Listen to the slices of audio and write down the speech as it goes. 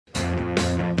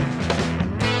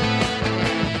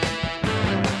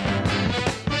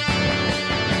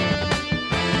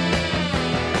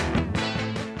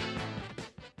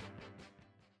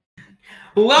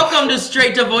Welcome to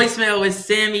Straight to Voicemail with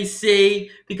Sammy C.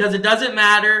 Because it doesn't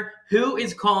matter who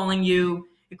is calling you.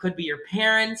 It could be your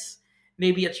parents.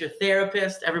 Maybe it's your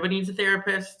therapist. Everybody needs a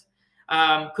therapist.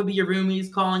 Could be your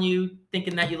roomies calling you,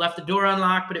 thinking that you left the door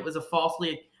unlocked, but it was a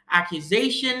falsely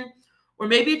accusation. Or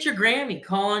maybe it's your Grammy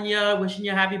calling you, wishing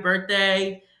you a happy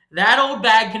birthday. That old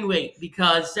bag can wait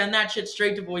because send that shit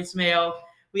straight to voicemail.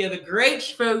 We have a great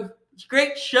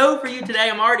show for you today.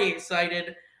 I'm already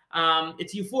excited.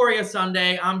 It's Euphoria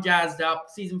Sunday. I'm jazzed up.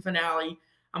 Season finale.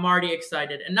 I'm already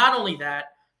excited. And not only that,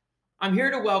 I'm here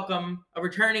to welcome a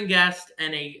returning guest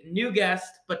and a new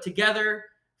guest, but together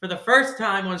for the first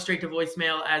time on Straight to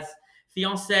Voicemail as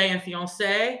fiancé and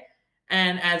fiancée,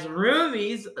 and as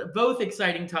roomies, both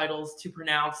exciting titles to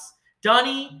pronounce.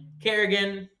 Donnie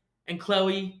Kerrigan and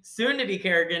Chloe, soon to be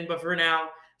Kerrigan, but for now,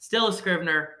 still a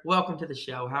Scrivener. Welcome to the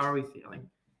show. How are we feeling?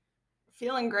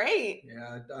 Feeling great.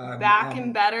 Yeah, back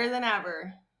and better than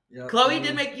ever. Yep. Chloe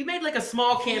you made like a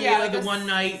small cameo like the one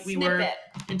night we were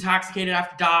intoxicated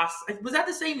after DOS. Was that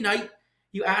the same night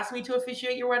you asked me to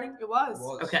officiate your wedding? It was.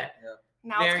 Okay. Yeah.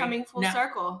 Now it's coming full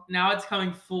circle. Now it's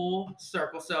coming full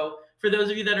circle. So for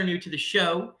those of you that are new to the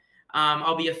show,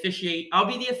 I'll be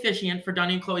the officiant for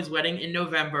Donnie and Chloe's wedding in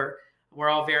November. We're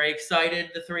all very excited,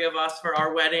 the three of us, for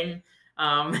our wedding.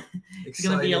 It's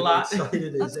going to be a lot.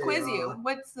 Let's quiz you.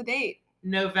 What's the date?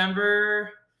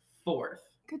 November 4th.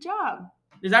 Good job.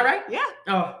 Is that right? Yeah.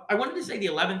 Oh, I wanted to say the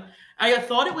 11th. I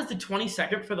thought it was the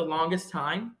 22nd for the longest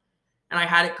time, and I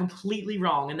had it completely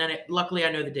wrong. And then luckily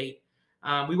I know the date.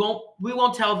 We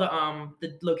won't tell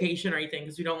the location or anything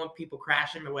because we don't want people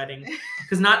crashing the wedding.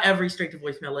 Because not every Straight to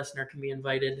Voicemail listener can be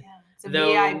invited. Yeah, it's a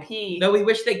VIP. Though we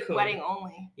wish they could. Wedding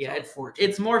only. Yeah,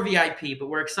 it's more VIP, but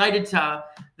we're excited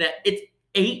that it's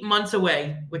 8 months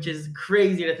away, which is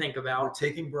crazy to think about. We're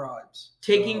taking bribes.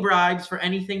 Bribes for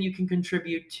anything you can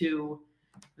contribute to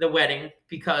the wedding,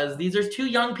 because these are two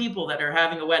young people that are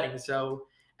having a wedding. So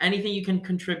anything you can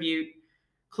contribute.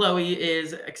 Chloe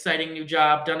is exciting new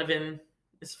job. Donovan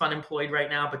is fun employed right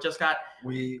now, but just got.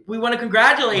 We want to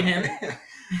congratulate him.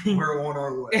 We're on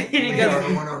our way. We are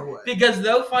on our way. Because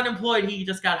though fun employed, he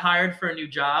just got hired for a new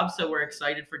job. So we're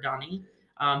excited for Donnie.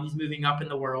 He's moving up in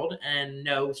the world, and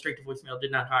no, Straight to Voicemail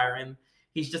did not hire him.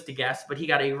 He's just a guest, but he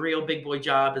got a real big boy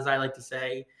job, as I like to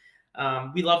say.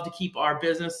 We love to keep our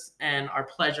business and our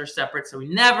pleasure separate, so we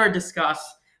never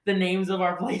discuss the names of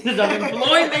our places of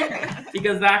employment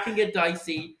because that can get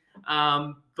dicey.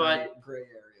 But gray area.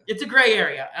 It's a gray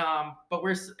area. But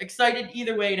we're excited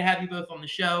either way to have you both on the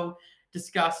show,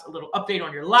 discuss a little update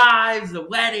on your lives, the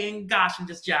wedding. Gosh, I'm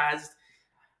just jazzed.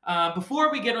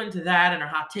 Before we get into that and our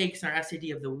hot takes and our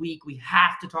SAD of the week, we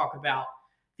have to talk about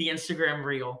the Instagram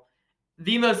Reel.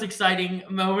 The most exciting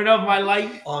moment of my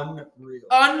life.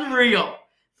 Unreal.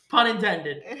 Pun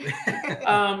intended.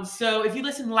 So if you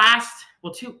listened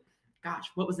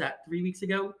what was that? 3 weeks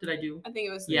ago? Did I do? I think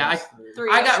it was 3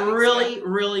 I got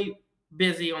really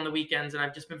busy on the weekends and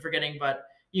I've just been forgetting, but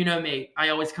you know me, I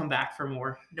always come back for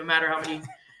more. No matter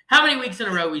how many weeks in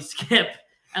a row we skip.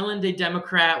 Ellen De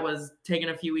Democrat was taking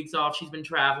a few weeks off. She's been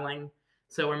traveling,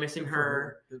 so we're missing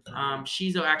her.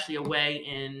 She's actually away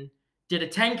and did a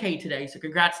 10K today. So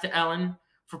congrats to Ellen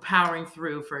for powering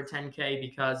through for a 10K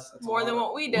because more than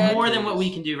what we did. More than what we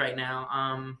can do right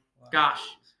now. Gosh,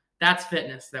 that's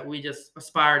fitness that we just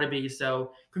aspire to be.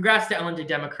 So congrats to Ellen De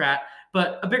Democrat,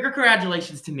 but a bigger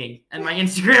congratulations to me and my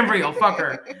Instagram Reel. Fuck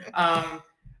her.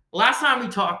 Last time we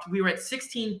talked, we were at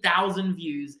 16,000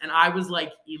 views, and I was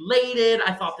like elated.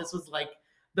 I thought this was like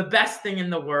the best thing in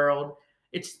the world.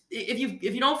 If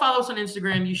you don't follow us on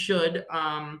Instagram, you should.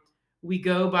 We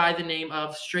go by the name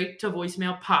of Straight to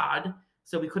Voicemail Pod,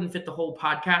 so we couldn't fit the whole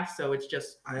podcast. So it's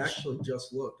just. I actually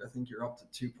just looked. I think you're up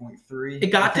to 2.3.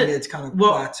 It's kind of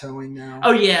plateauing now.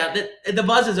 Oh yeah, the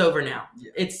buzz is over now.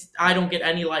 Yeah. I don't get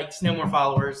any likes, no more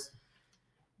followers.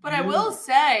 But I will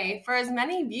say, for as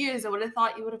many views, I would have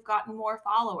thought you would have gotten more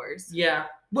followers. Yeah.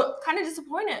 But kind of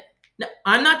disappointed. No,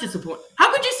 I'm not disappointed.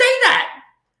 How could you say that?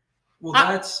 Well,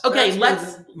 that's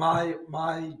my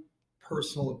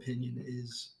personal opinion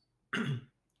is,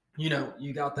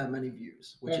 you got that many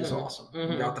views, which is awesome.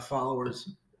 You got the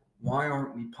followers. Why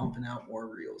aren't we pumping out more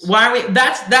reels? Why are we?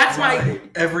 That's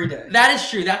every day. That is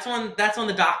true. That's on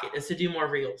the docket is to do more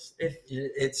reels. It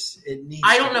needs.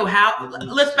 I don't know how.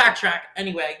 Let's backtrack.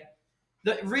 Anyway,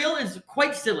 the reel is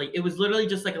quite silly. It was literally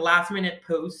just like a last minute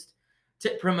post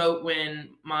to promote when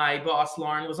my boss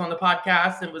Lauren was on the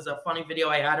podcast. It was a funny video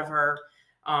I had of her,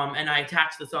 and I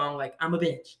attached the song like "I'm a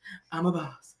bitch, I'm a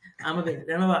boss, I'm a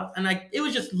bitch, I'm a boss," and it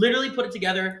was just literally put it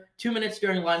together 2 minutes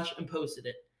during lunch and posted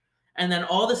it. And then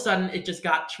all of a sudden, it just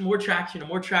got more traction and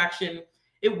more traction.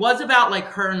 it was about like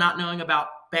her not knowing about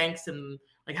banks and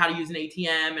like how to use an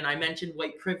ATM. And I mentioned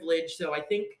white privilege. So I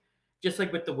think just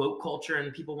like with the woke culture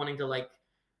and people wanting to like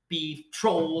be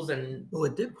trolls and Well,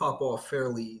 it did pop off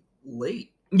fairly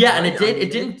late. yeah, and right? it did. I mean,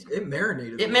 It didn't. It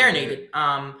marinated. a It little bit. marinated.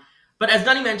 But as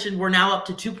Dunny mentioned, we're now up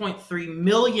to 2.3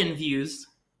 million views.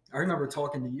 I remember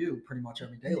talking to you pretty much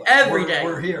every day. Every day.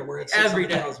 We're here. We're at Every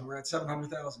day. 600,000. We're at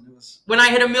 700,000. It was. When I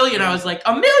hit 1 million, I was like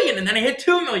 1 million, and then I hit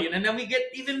 2 million, and then we get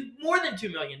even more than 2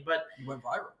 million. But You went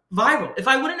viral. viral. If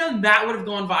I would have known that would have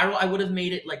gone viral, I would have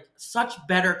made it like such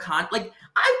better content. Like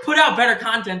I put out better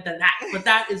content than that, but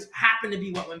that is happened to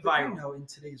be what went But viral. you know, in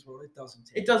today's world, it doesn't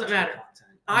take. It doesn't much matter.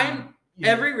 Content. I'm You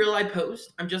know, every reel I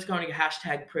post, I'm just going to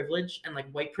hashtag privilege and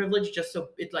like white privilege, just so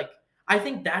it like I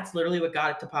think that's literally what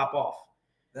got it to pop off.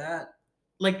 that.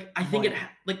 Like I think Might. it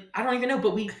like I don't even know,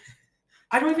 but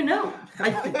I don't even know. I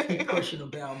might be pushing a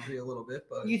boundary a little bit,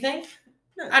 but You think?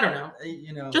 no, I don't know.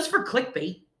 You know, Just for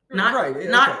clickbait, not right, yeah,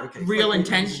 not okay. real Clickbait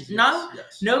intention. is- No,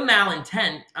 yes. no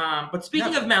malintent. But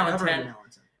speaking Never- of never malintent,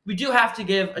 malintent. we do have to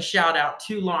give a shout out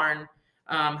to Lauren,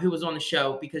 who was on the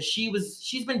show because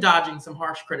she's been dodging some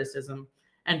harsh criticism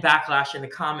and backlash in the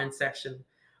comment section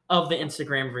of the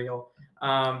Instagram reel.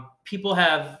 People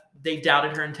they've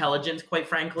doubted her intelligence, quite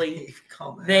frankly.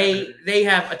 Come at her. They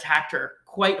have attacked her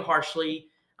quite harshly.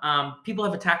 People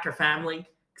have attacked her family,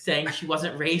 saying she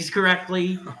wasn't raised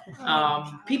correctly.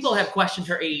 People have questioned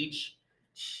her age.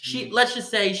 Let's just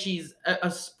say she's a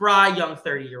spry young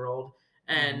 30-year-old,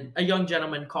 and a young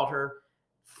gentleman called her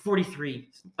 43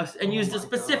 and used my a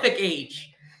specific gosh.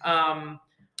 age.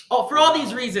 For all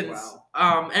these reasons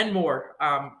and more,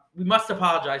 we must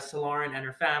apologize to Lauren and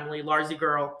her family. Larzy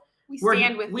girl, We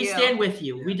stand with we you. stand with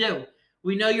you. Yeah. We do.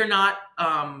 We know you're not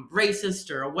racist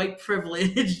or a white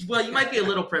privileged. Well, you might be a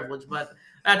little privileged, but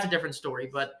that's a different story.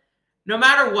 But no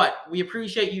matter what, we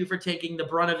appreciate you for taking the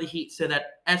brunt of the heat so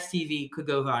that STV could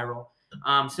go viral.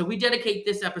 So we dedicate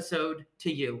this episode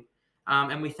to you,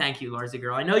 and we thank you, Larzy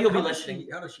girl. I know you'll be listening.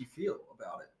 How does she feel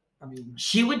about it? I mean,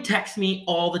 She would text me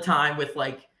all the time with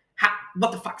like,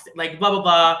 what the fuck's it? Like blah blah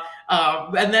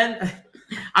blah, and then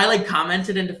I like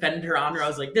commented and defended her honor. I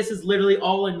was like, this is literally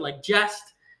all in like jest.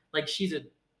 Like she's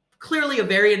clearly a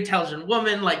very intelligent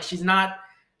woman. Like she's not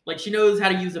like she knows how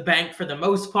to use a bank for the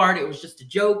most part. It was just a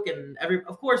joke, and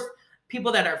of course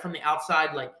people that are from the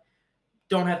outside like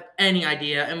don't have any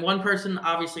idea. And one person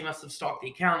obviously must have stalked the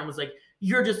account and was like,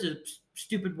 you're just a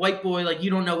stupid white boy, like you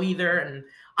don't know either. And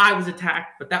I was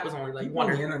attacked, but that was only like people one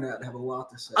on or the internet have a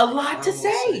lot to say. A lot I to will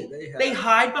say. They have-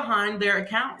 hide behind their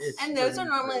accounts. It's And those pretty are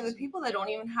normally crazy. the people that don't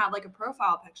even have like a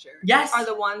profile picture. Yes. Are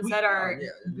the ones that are. Yeah,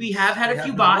 We have had they a have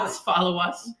few no bots life. follow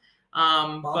us,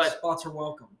 Bots are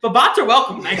welcome. but bots are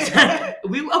welcome.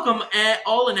 We welcome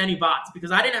all and any bots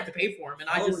because I didn't have to pay for them, and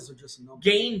I Followers just are just a number.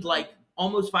 gained like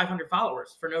almost 500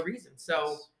 followers for no reason.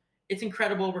 So Yes. it's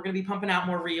incredible. We're going to be pumping out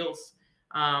more reels,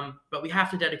 but we have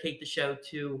to dedicate the show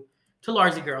to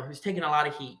Larzy girl, who's taken a lot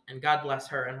of heat, and God bless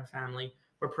her and her family.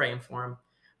 We're praying for him.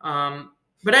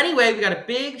 But anyway, we got a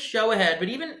big show ahead, but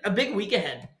even a big week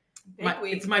ahead. Big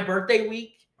week. It's my birthday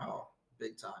week. Oh,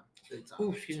 big time. Big time.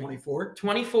 Ooh, excuse me. 24.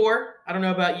 24. I don't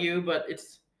know about you, but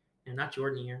it's not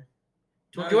Jordan year.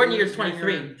 No, Jordan you're- year's you're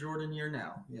 23. Jordan year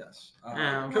now. Yes.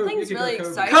 Nothing's you could go really Kobe.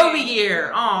 exciting. Kobe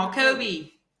year. Oh,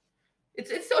 Kobe.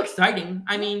 It's still exciting.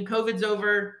 I mean, COVID's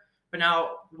over, but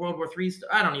now World War III.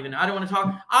 I don't even know. I don't want to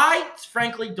talk. I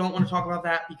frankly don't want to talk about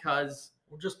that because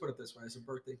We'll just put it this way: as a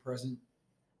birthday present,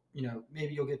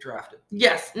 maybe you'll get drafted.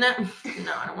 yes, no,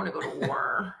 I don't want to go to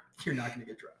war. You're not going to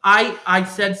get drafted. I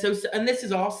said so, and this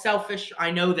is all selfish.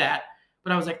 I know that,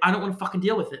 but I was like, I don't want to fucking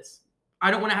deal with this. I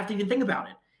don't want to have to even think about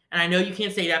it. And I know you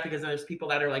can't say that because there's people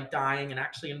that are like dying and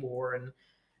actually in war and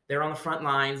they're on the front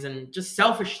lines and just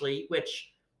selfishly,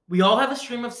 which we all have a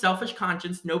stream of selfish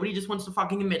conscience. Nobody just wants to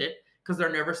fucking admit it because they're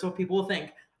nervous what people will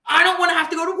think. I don't want to have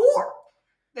to go to war.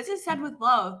 This is said with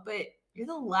love, but you're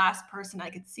the last person I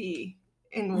could see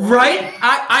in war. Right?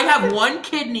 I have one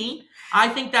kidney. I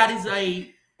think that is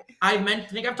I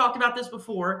think I've talked about this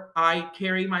before. I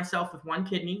carry myself with one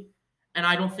kidney, and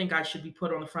I don't think I should be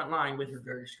put on the front line with You're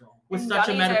very strong. with And such a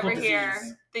Dunny's medical over disease. here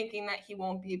thinking that he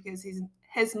won't be because he's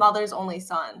his mother's only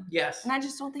son. Yes. And I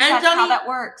just don't think And that's how Dunny- that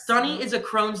works. Sonny is a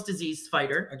Crohn's disease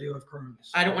fighter. I do have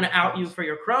Crohn's. I don't want to out you for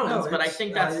your Crohn's, No, but I it's-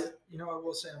 think that's I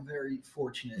will say I'm very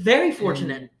fortunate. very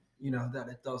fortunate. That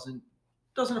it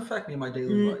doesn't affect me in my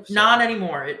daily life. So Not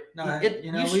anymore. No,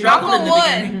 You we- struggled in the Knock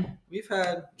on beginning. we've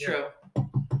had True.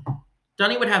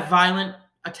 Dunny would have violent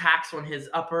attacks on his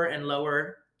upper and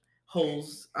lower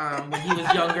holes when he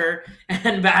was younger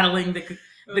and battling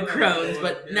the Crohn's,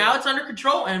 but Yeah. now it's under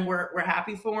control, and we're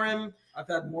happy for him. I've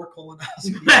had more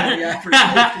colonoscopy than the average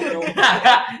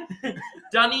 50-year-old.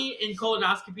 Dunny in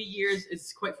colonoscopy years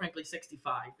is quite frankly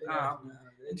 65 Yeah, in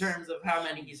it's- terms of how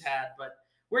many he's had, but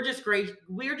we're just great.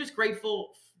 We're just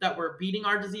grateful that we're beating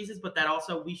our diseases, but that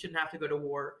also we shouldn't have to go to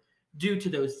war due to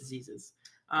those diseases.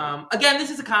 Again, this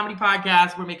is a comedy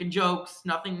podcast. We're making jokes,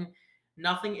 nothing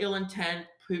ill intent.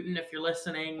 Putin, if you're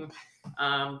listening,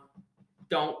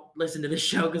 don't listen to this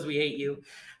show because we hate you.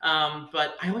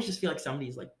 But I always just feel like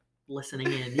somebody's like listening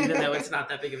in, even though it's not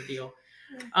that big of a deal.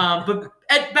 But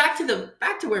back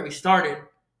to where we started.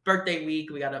 Birthday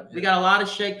week, we got a lot of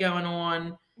shit going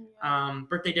on.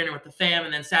 Birthday dinner with the fam,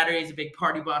 and then Saturday's a big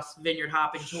party bus vineyard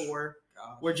hopping tour.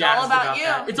 God. We're all jazzed about you.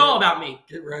 that. It's all about me.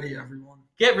 Get ready, everyone.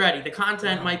 Get ready. The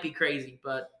content Yeah. might be crazy,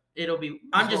 but it'll be.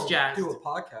 I'm just jazzed. Do a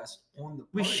podcast on the.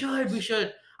 We party.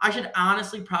 should. I should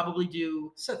honestly probably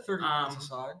do. Set 30 minutes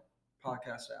aside.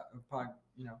 Podcast out.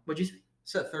 What'd you say?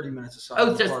 Set 30 minutes aside. Oh,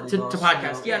 on the just party to bus,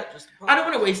 podcast, yeah. just to I don't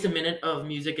want to podcast. waste a minute of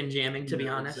music and jamming, to be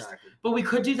Yeah, honest. Exactly. But we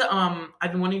could do the.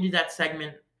 I've been wanting to do that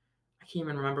segment. I can't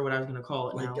even remember what I was gonna call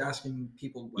it Like now. asking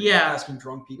people. Yeah.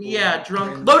 Drunk people. Yeah, like, drunk.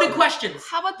 random Loaded shit. questions.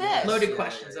 How about this? Loaded Yeah,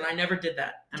 questions, yeah, and I never did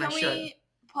that, and Can I should. we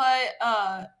put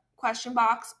a question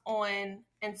box on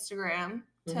Instagram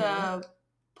to Mhm.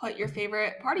 put your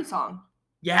favorite party song?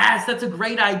 Yes, that's a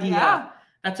great idea. Yeah.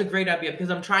 That's a great idea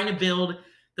because I'm trying to build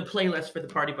the playlist for the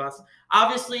party bus.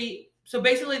 Obviously, so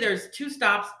basically there's 2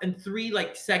 stops and 3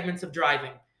 like segments of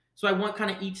driving. So I want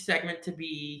kind of each segment to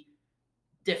be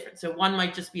different. So one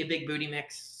might just be a big booty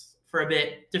mix for a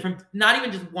bit, different, not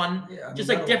even just one, Yeah, I mean, just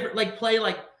like that'll- different, like play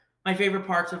like my favorite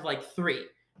parts of like 3.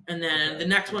 And then the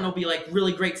next one will be like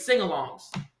really great sing-alongs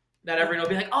that everyone will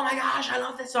be like, oh my gosh, I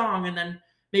love this song. And then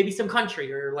maybe some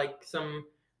country or like some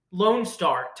Lone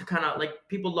Star to kind of like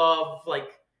people love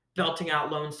like belting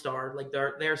out Lone Star, like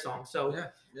their song. So Yeah,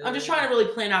 I'm just trying to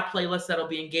really plan out playlists that'll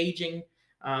be engaging.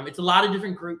 It's a lot of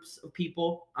different groups of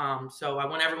people. So I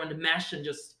want everyone to mesh and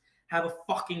just have a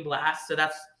fucking blast. So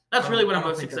that's really what I'm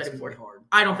most excited for. Hard.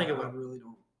 I don't think it I will. really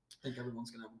don't think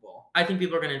everyone's gonna have a ball. I think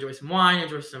people are going to enjoy some wine,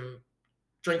 enjoy some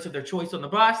drinks of their choice on the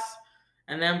bus,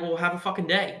 and then we'll have a fucking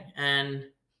day. And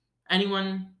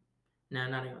anyone, no,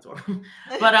 not anyone's welcome,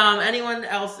 but anyone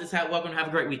else is welcome to have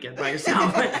a great weekend by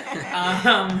yourself.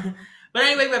 But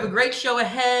anyway, we have a great show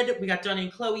ahead. We got Dunny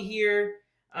and Chloe here.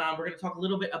 We're going to talk a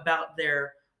little bit about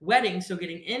their wedding. So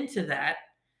getting into that,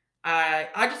 I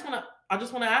just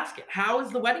want to ask it. How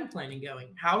is the wedding planning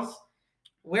going?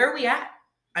 Where are we at?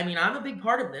 I mean, I'm a big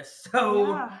part of this, so.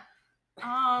 Yeah.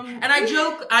 And I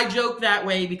joke that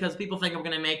way because people think I'm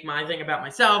gonna make my thing about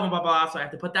myself and blah blah. So I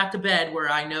have to put that to bed. Where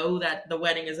I know that the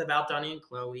wedding is about Dunny and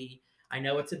Chloe. I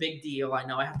know it's a big deal. I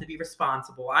know I have to be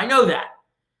responsible. I know that.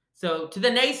 So to the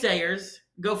naysayers,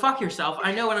 go fuck yourself.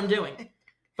 I know what I'm doing.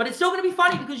 But it's still gonna be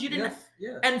funny because you didn't,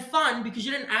 Yeah. and fun because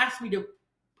you didn't ask me to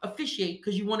officiate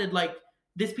because you wanted like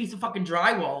this piece of fucking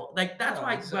drywall. Like that's Yeah,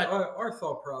 why. so But our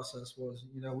thought process was,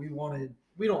 we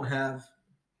don't have,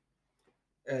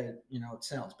 it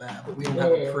sounds bad, but we don't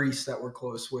have a priest that we're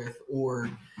close with, or,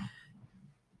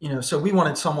 so we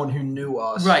wanted someone who knew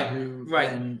us, Right,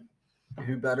 and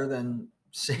who better than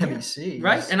Sammy C,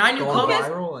 Right, and I knew going Chloe.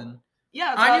 viral, and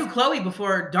Yeah. I knew Chloe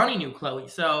before Dunny knew Chloe.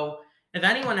 So if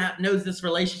anyone knows this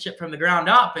relationship from the ground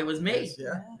up, it was me.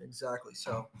 yeah, exactly.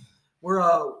 So we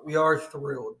are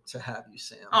thrilled to have you,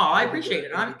 Sam. Oh, I It'll be appreciate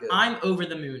good. it. It'll be good. I'm over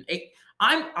the moon.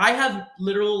 I have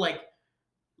literal like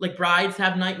brides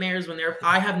have nightmares when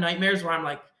I have nightmares where I'm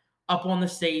like up on the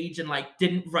stage and like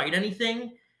didn't write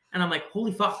anything, and I'm like,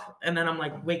 holy fuck, and then I'm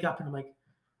like wake up and I'm like,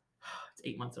 it's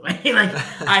 8 months away. Like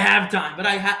I have time, but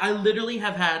I literally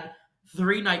have had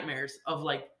 3 nightmares of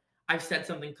like I've said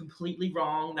something completely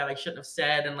wrong that I shouldn't have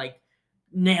said, and like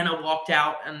Nana walked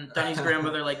out and Dunny's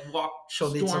grandmother like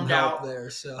She'll need some stormed help out. there.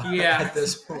 So Yeah. at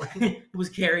this point, was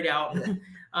carried out. Yeah.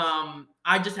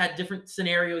 I just had different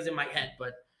scenarios in my head,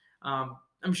 but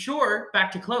I'm sure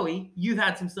back to Chloe, you've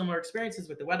had some similar experiences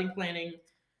with the wedding planning.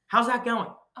 How's that going?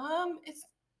 It's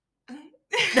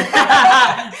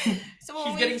so when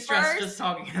She's we getting stressed first- just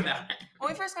talking about it. When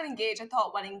we first got engaged, I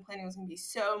thought wedding planning was gonna be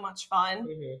so much fun.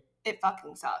 It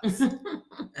fucking sucks.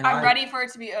 and I'm ready for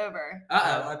it to be over.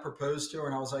 I proposed to her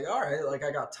and I was like, all right, like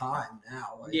I got time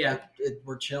now. Like, Yeah.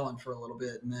 we're chilling for a little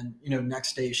bit. And then,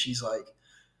 next day she's like,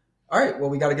 all right, well,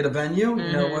 we got to get a venue.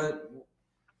 You know what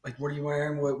are you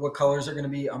wearing? What colors are going to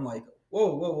be? I'm like,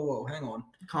 whoa, hang on.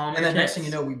 Calm And your then next tits. thing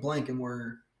you know, we blink and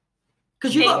we're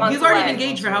because 8 months you've already away. been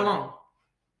engaged for how long?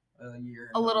 a year.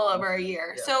 A little over a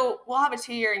year. Yeah. So we'll have a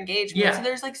 2-year engagement. Yeah. So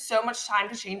there's like so much time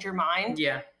to change your mind.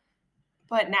 Yeah.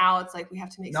 But now it's like we have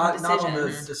to make some Not decisions. on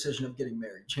the decision of getting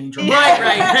married. Change our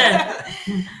Right.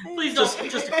 Please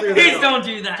don't. Just to clear that Please up. don't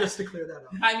do that. Just to clear that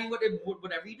up. I mean,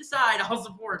 whatever you decide, I'll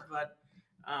support. But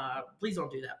please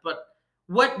don't do that. But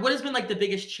what has been like the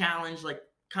biggest challenge? Like,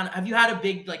 kind of, have you had a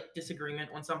big like disagreement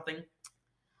on something?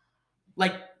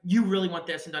 Like, you really want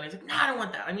this, and Donnie's like, no, I don't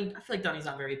want that. I mean, I feel like Donnie's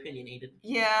not very opinionated.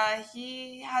 Yeah,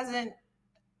 he hasn't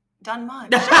done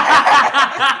much.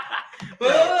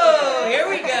 Whoa, here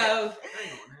we go.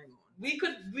 Hang on. We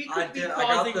could I be did.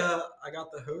 causing. I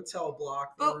got the hotel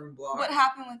block, the But room block. What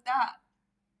happened with that?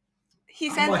 He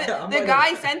I sent might- the I might guy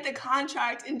have- sent the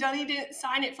contract, and Dunny didn't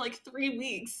sign it for like 3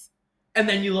 weeks. And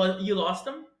then you lost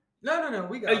him. No,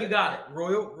 we got Oh, it. you got it.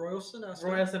 Royal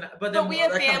Sinestro. But then But we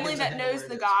have that kinda family gives a that hint of knows where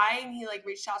the it is. guy, and he like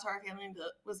reached out to our family and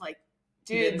was like,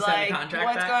 He "Dude, didn't send the like, contract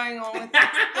what's back? going on with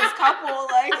this couple?"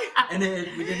 Like, And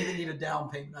then we didn't even need a down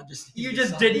payment. I just you needed just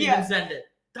something. didn't Yeah. even send it,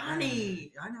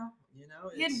 Donnie. I know. You know,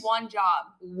 he had it's- one job.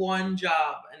 One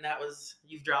job, and that was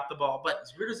you've dropped the ball. But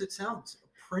As weird as it sounds, a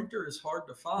printer is hard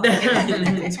to find.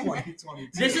 in 2022.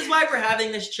 this is why we're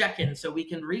having this check-in, so we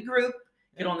can regroup,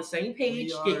 get on the same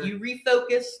page, We get are- you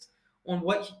refocused on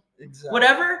exactly.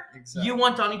 whatever Exactly. you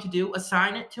want Donnie to do.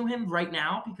 Assign it to him right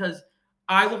now, because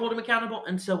I will hold him accountable,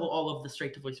 and so will all of the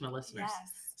Straight to Voicemail listeners.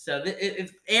 Yes. So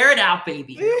air it out,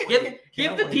 baby. Give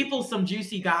Can't the wait. people some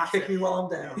juicy Kick gossip. me while I'm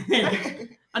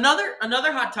down.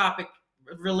 Another hot topic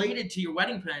related to your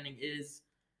wedding planning is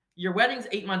your wedding's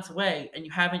 8 months away, and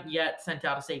you haven't yet sent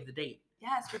out a save the date.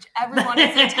 Yes, which everyone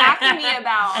is attacking me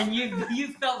about. And you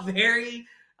felt very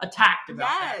attacked about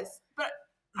that. Yes, but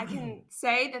I can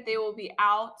say that they will be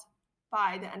out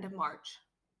by the end of March.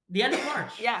 The end of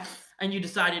March. Yes. And you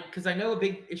decided, because I know a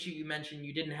big issue you mentioned,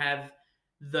 you didn't have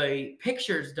the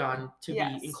pictures done to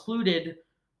Yes. be included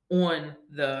on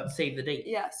the save the date.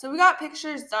 Yeah. So we got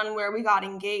pictures done where we got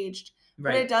engaged,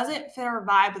 but it Right. doesn't fit our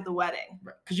vibe of the wedding.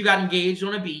 Because you got engaged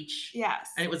on a beach. Yes.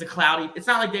 And it was a cloudy. It's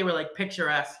not like they were like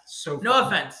picturesque. So No fun.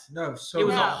 offense. No, so It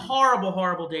was a Yeah. fun. horrible,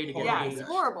 horrible day to get Horrible. Yeah, engaged. it's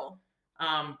horrible.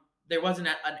 There wasn't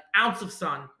an ounce of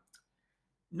sun.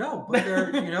 No, but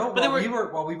there, you know, But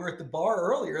while we were at the bar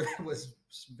earlier, it was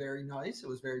very nice. It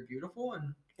was very beautiful,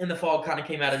 and And the fog kind of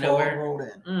came out of fall nowhere. rolled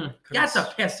in. That's a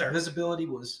 'Cause pisser. Visibility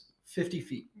was 50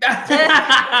 feet.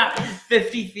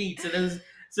 50 feet.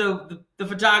 So the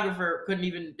photographer couldn't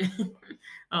even.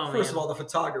 Oh, First man. of all, the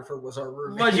photographer was our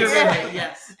roommate. Was your Yeah. roommate?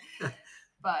 Yes.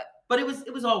 But It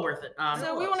was all worth it.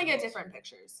 so we want to get different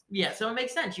pictures. Yeah, so it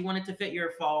makes sense. You want it to fit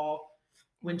your fall,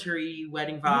 wintry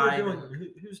wedding Who are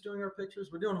vibe. who's doing our pictures?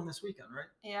 We're doing them this weekend, right?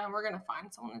 Yeah, we're gonna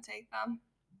find someone to take them.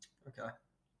 Okay.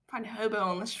 Find a hobo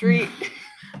on the street.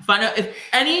 Find out if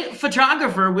any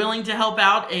photographer willing to help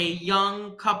out a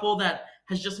young couple that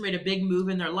has just made a big move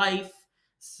in their life,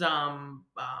 some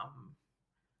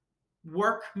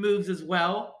work moves as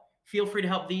well. Feel free to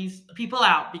help these people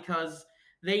out because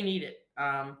they need it.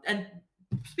 And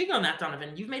speaking on that,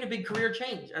 Donovan, you've made a big career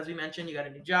change. As we mentioned, you got a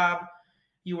new job.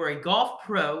 You were a golf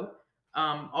pro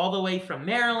all the way from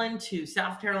Maryland to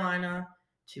South Carolina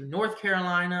to North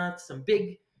Carolina. Some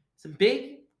big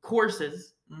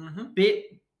courses. Mm-hmm.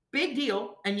 Big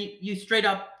deal. And you straight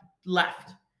up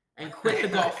left and quit the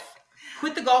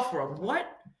golf world.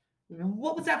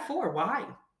 What was that for? Why?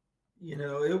 You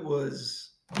know,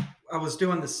 I was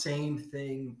doing the same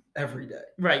thing every day.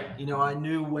 Right. You know, I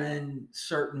knew when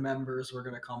certain members were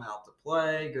going to come out to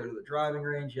play, go to the driving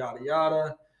range, yada,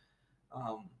 yada.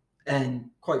 And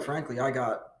quite frankly, I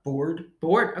got bored.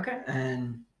 Okay.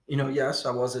 And, you know, yes,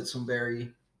 I was at some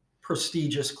very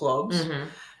prestigious clubs. Mhm.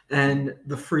 And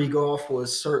the free golf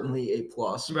was certainly a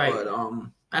plus. Right. But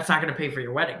That's not going to pay for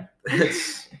your wedding.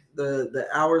 it's the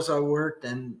hours I worked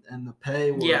and the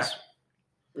pay was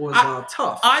Yeah.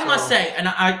 tough. I must So- say, and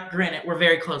I granted, we're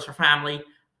very close for family.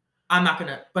 I'm not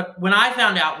gonna, but when I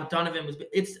found out what Donovan was,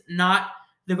 it's not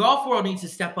the golf world needs to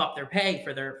step up their pay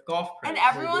for their golf pros. And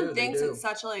everyone they thinks do. it's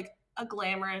such a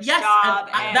glamorous yes, job.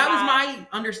 and that was my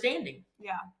understanding.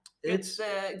 It's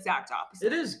the exact opposite.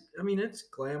 It is. I mean, it's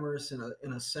glamorous in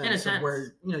a sense, sense. of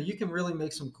where you can really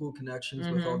make some cool connections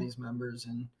with all Mhm. these members,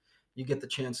 and you get the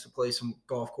chance to play some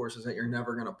golf courses that you're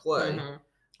never going to play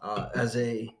Mhm. as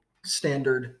a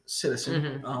standard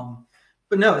citizen. Mhm.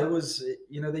 But no, it was.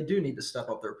 They do need to step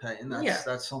up their pay, and Yeah.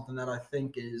 that's something that I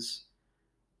think is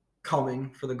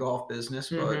coming for the golf business.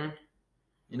 But Mhm.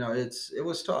 it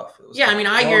was tough. It was Yeah, I tough. mean,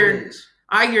 Long days.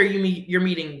 I hear you're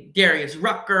meeting Darius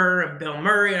Rucker and Bill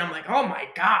Murray, and I'm like, oh my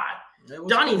god, It was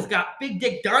Donnie's cool. got Big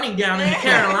Dick Donnie down in the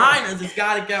Carolinas has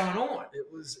got it going on. It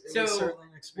was So, certainly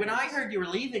an When I experience. heard you were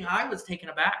leaving, I was taken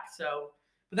aback. But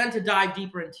then to dive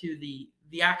deeper into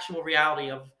the actual reality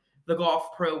of the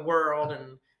golf pro world,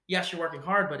 and yes, you're working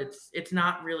hard, but it's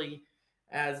not really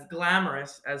as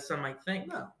glamorous as some might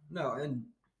think. No, and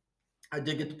I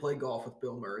did get to play golf with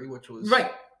Bill Murray, which was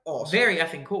Right. awesome. Very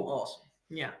effing cool. Awesome.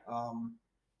 Yeah.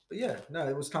 But yeah, no,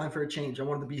 it was time for a change. I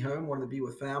wanted to be home, wanted to be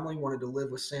with family, wanted to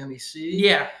live with Sammy C.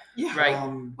 Yeah. Yeah. Right.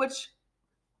 Which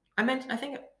I didn't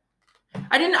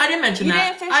mention You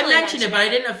that. didn't I officially mentioned it, mention but I it.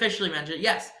 didn't officially mention it.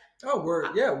 Yes. Oh, we're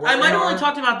I might have only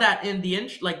talked about that in the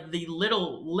the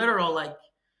literal like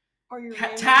or your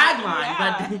tagline,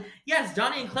 yeah. but yes,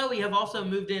 Donnie and Chloe have also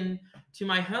moved in to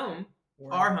my home.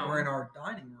 Our home. We're in our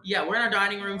dining room. Yeah, we're in our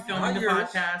dining room filming Not the yours.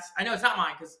 podcast. I know it's not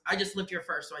mine because I just lived here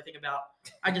first, so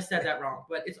I just said that wrong.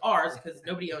 But it's ours because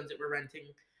nobody owns it. We're renting.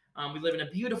 We live in a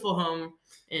beautiful home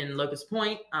in Locust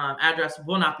Point. Address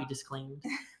will not be disclaimed.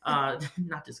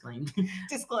 Not disclaimed.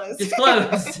 Disclosed.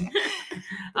 Disclosed.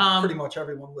 Pretty much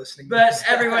everyone listening. But knows.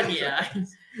 everyone, yeah.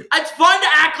 It's fun to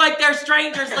act like they're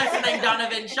strangers listening,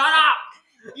 Donovan. Shut up.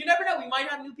 You never know. We might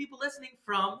have new people listening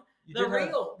from You the did have-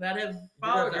 real that have you did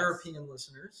followed have us. European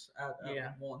listeners at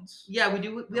Yeah. once. Yeah, we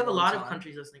do. We have a One lot of time.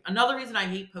 countries listening. Another reason I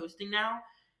hate posting now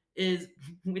is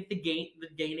with the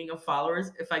gaining of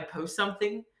followers. If I post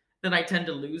something, then I tend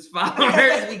to lose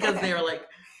followers because they are like,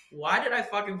 "Why did I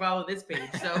fucking follow this page?"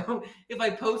 So if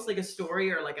I post like a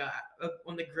story or like a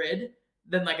on the grid,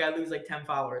 then like I lose like 10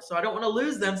 followers. So I don't want to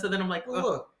lose them. So then I'm like, Well, "Ugh."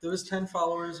 look, those 10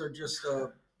 followers are just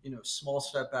a small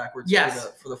step backwards.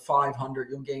 Yes. For the 500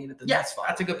 you'll gain at the Yes, next.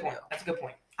 that's a good video. point. That's a good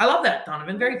point. I love that,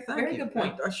 Donovan. Very, Thank very you. good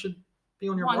point. I should be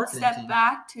on your One marketing step team.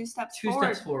 back, 2 steps Two forward.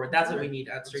 steps forward. That's what we Right. need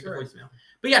at Straight to That's Voicemail.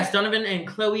 But yes, Donovan and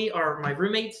Chloe are my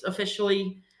roommates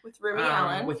officially. With Rumi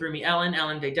Ellen. With Rumi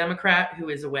Ellen Day Democrat, who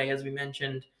is away, as we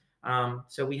mentioned.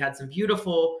 So we had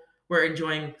we're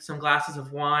enjoying some glasses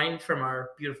of wine from our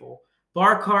beautiful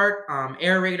bar cart,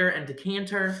 aerator, and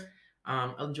decanter.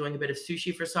 Enjoying a bit of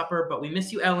sushi for supper, but we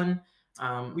miss you, Ellen.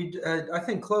 I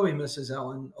think Chloe misses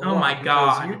Ellen. Oh lot my because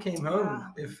God. You came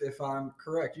home, if I'm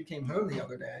correct, you came home the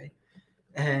other day,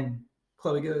 and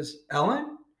Chloe goes,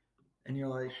 "Ellen," and you're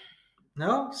like,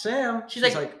 "No, Sam." She's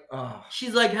like, "Oh."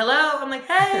 She's like, hello. I'm like,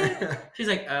 hey. She's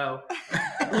like, oh.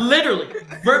 Literally,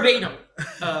 verbatim.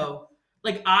 Oh.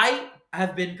 Like, I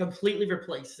have been completely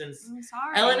replaced since I'm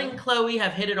sorry. Ellen and Chloe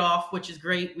have hit it off, which is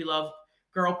great. We love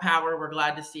girl power. We're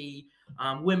glad to see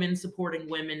women supporting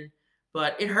women.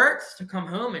 But it hurts to come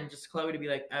home and just Chloe to be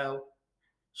like, oh,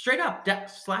 straight up,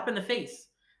 slap in the face.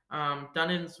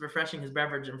 Dunnan's refreshing his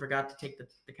beverage and forgot to take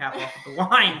the cap off of the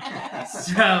wine.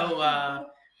 So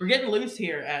we're getting loose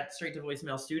here at Straight to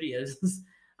Voicemail Studios.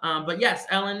 But yes,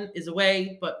 Ellen is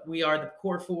away, but we are the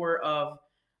core four of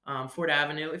Ford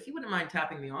Avenue. If you wouldn't mind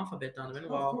tapping me off a bit, Donovan, of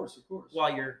course.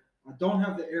 while you're I don't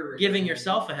have the air. giving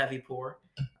yourself a heavy pour.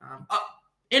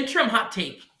 Interim hot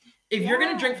take. If you're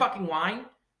going to drink fucking wine,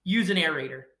 use an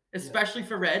aerator, especially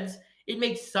for reds. It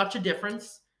makes such a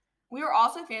difference. We were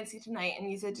also fancy tonight and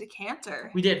used a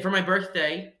decanter. We did for my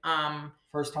birthday.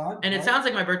 First time, And it right? sounds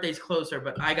like my birthday's closer,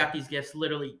 but I got these gifts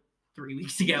literally 3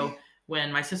 weeks ago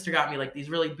when my sister got me like these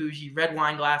really bougie red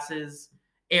wine glasses,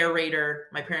 aerator.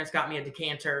 My parents got me a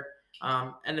decanter.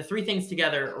 And the three things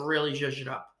together really zhuzh it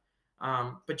up.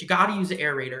 But you got to use an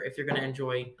aerator if you're going to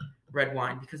enjoy red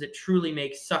wine because it truly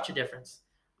makes such a difference.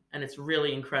 And it's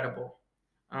really incredible.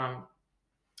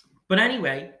 But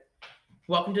anyway,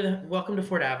 welcome to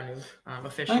Ford Avenue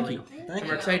officially. Thank And you.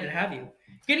 we're excited to have you.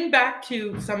 Getting back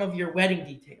to some of your wedding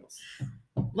details,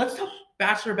 let's talk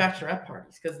bachelorette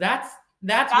parties because that's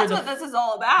That's where what this is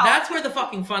all about. that's where the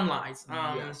fucking fun lies.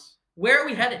 Yes. Where are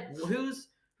we headed? Who's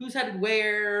headed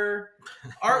where?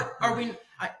 Are we?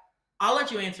 I'll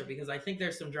let you answer because I think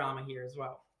there's some drama here as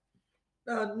well.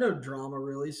 No drama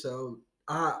really. So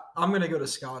I'm gonna go to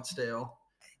Scottsdale.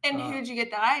 And who'd you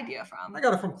get that idea from? I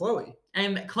got it from Chloe.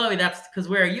 And Chloe, that's because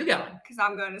where are you going? Because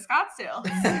I'm going to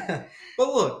Scottsdale.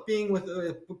 But look, being with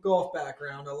a golf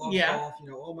background, I love Yeah. golf.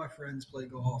 All my friends play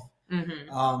golf.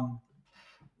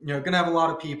 Mm-hmm. Gonna have a lot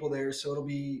of people there, so it'll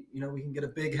be, we can get a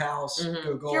big house, Mhm.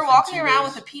 go golf. If you're in walking 2 around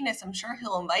days. with a penis, I'm sure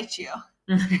he'll invite you.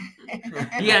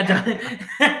 Yeah.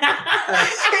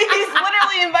 He's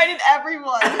literally invited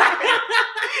everyone.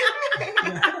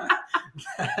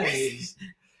 That is-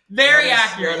 Very that is-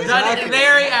 accurate. that is That is accurate.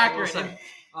 very I will accurate. say.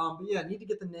 But yeah, I need to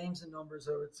get the names and numbers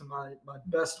over to my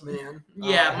best man.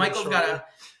 Yeah, Head Michael's Shorty. got to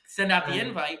send out the And-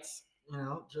 invites. Are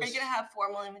you going to have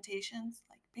formal invitations,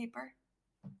 like paper?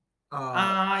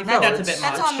 I no, think that's a it's- bit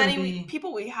That's much. how many be-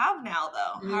 people we have now,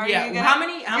 though. How are Yeah. you Well, gonna, how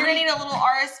many? you're going to need a little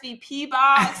RSVP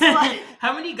box. Like,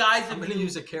 How many guys I'm have gonna you?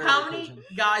 use a carrier How many pigeon.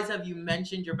 guys have you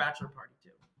mentioned your bachelor party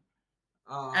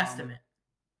to? Estimate.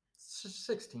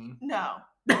 16. No,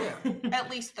 Yeah. at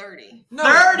least 30. No,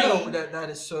 30? No, that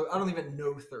is so. I don't even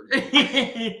know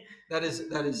 30. That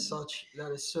is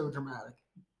so dramatic.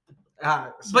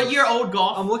 So But you're old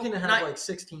golf. I'm looking to have Not- like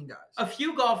 16 guys. A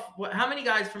few golf. How many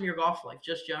guys from your golf life?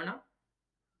 Just Jonah?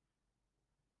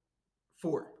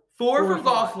 4. Four or from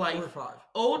golf 5, life. 4 or 5.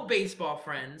 Old baseball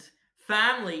friends.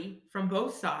 Family from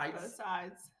both sides. Both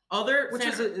sides. Other Which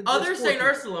Saint, is it's other 4 St. people.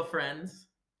 Ursula friends.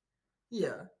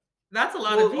 Yeah. That's a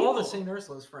lot of people. All the St.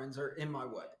 Ursula's friends are in my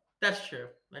wedding. That's true.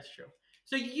 That's true.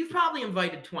 So you've probably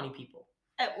invited 20 people.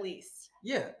 At least.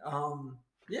 Yeah.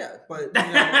 Yeah, but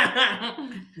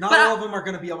In not all of them are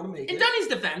going to be able to make it. Donnie's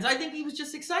defense, I think he was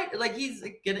just excited. Like he's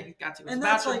got to his And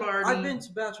that's bachelor like party. I've been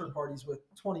to bachelor parties with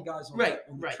 20 guys on, Right,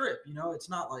 on the right. trip. It's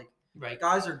not like Right.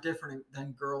 guys are different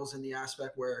than girls in the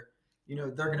aspect where they're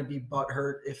going to be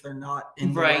butthurt if they're not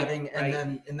in the Right, wedding, and right.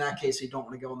 then in that case they don't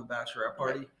want to go on the bachelorette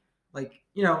party. Like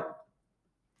in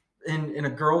a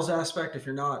girl's aspect, if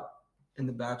you're not in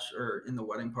the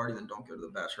wedding party, then don't go to the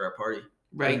bachelorette party.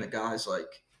 Right. And the guys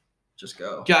just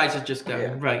go. Guys are just going.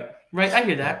 Yeah. Right. Right. I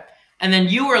hear that. And then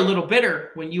you were a little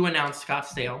bitter when you announced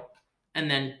Scottsdale,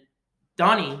 and then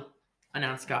Donnie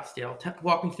announced Scottsdale.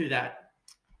 Walk me through that.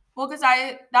 Well, because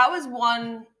that was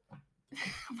one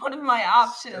of my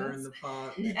Stir in options. the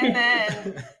pot. And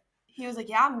then he was like,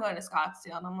 "Yeah, I'm going to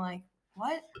Scottsdale." And I'm like,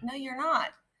 "What? No, you're not.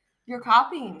 You're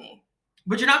copying me."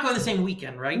 But you're not going the same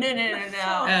weekend, right? No.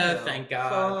 Oh, thank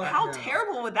God. How no.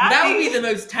 terrible would that That be? would be the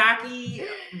most tacky,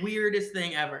 weirdest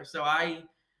thing ever. So I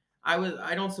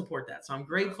don't support that. So I'm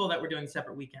grateful that we're doing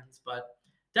separate weekends, but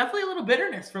definitely a little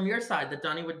bitterness from your side that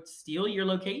Donnie would steal your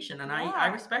location, and Yeah. I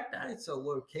respect that. It's a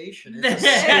location.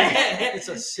 It's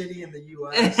a city in the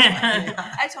U.S.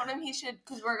 I told him he should,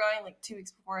 because we're going like 2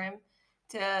 weeks before him,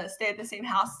 to stay at the same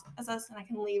house as us, and I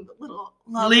can leave little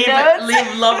love leave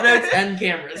notes. love notes and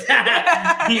cameras.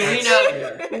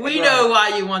 we know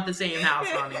why you want the same house,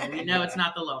 Donnie. We know it's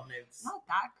not the love notes. Not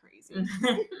that crazy.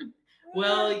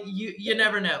 Well, you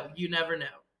never know. You never know.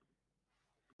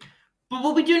 But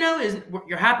what we do know is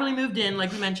you're happily moved in,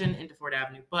 like we mentioned, into Ford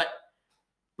Avenue. But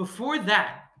before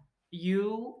that,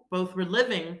 you both were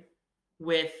living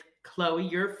with Chloe,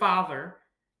 your father,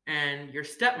 and your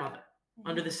stepmother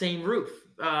under the same roof.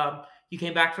 You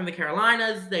came back from the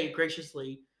Carolinas. They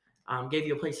graciously gave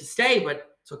you a place to stay, but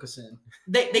Took us in.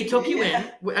 they took you in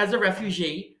as a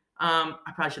refugee. I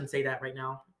probably shouldn't say that right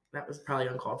now. That was probably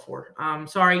uncalled for.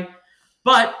 Sorry.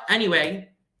 But anyway,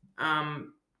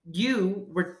 you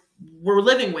were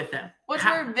living with them. Which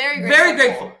we're very grateful. Very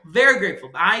grateful. Very grateful.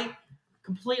 I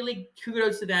completely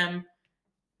kudos to them.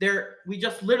 We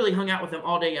just literally hung out with them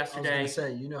all day yesterday. I was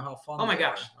going to say, how fun. Oh my they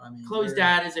gosh. are. I mean, Chloe's they're-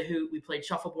 dad is a hoot. We played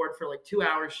shuffleboard for like 2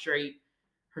 hours straight.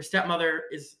 Her stepmother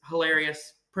is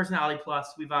hilarious. Personality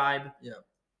plus. We vibe. Yeah.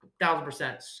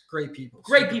 1000%. Great people.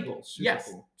 Great Super people. cool, super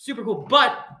Yes. cool. Super cool.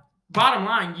 But bottom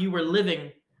line, you were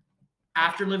living,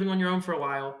 after living on your own for a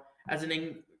while, as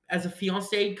a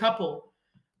fiancé couple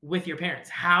with your parents.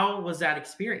 How was that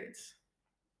experience?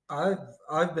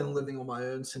 I've been living on my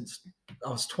own since I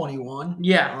was 21.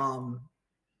 Yeah.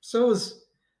 So it was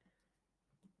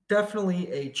definitely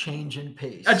a change in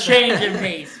pace. A change in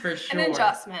pace for sure. An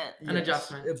adjustment. An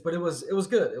adjustment. But it was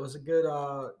good. It was a good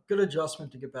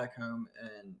adjustment to get back home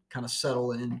and kind of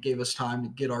settle in. Gave us time to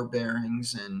get our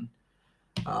bearings and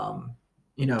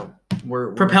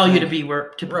we're Propel you to thankful-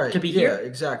 be to be Yeah, here.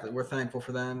 exactly. We're thankful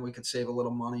for them. We could save a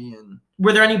little money and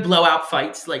Were there any blowout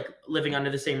fights, like living under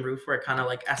the same roof, where it kind of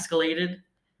like escalated?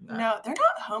 No, they're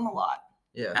not home a lot.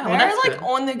 Yeah. Oh, well, They're that's like good.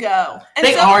 on the go. And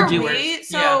They so are are doers. we,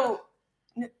 so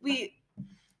we.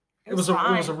 It was a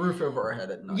fine. roof over our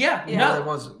head at night. Yeah, Yeah. no. That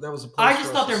was a place I for just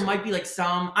us thought to there sit. might be like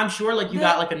some. I'm sure like you No.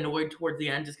 got like annoyed towards the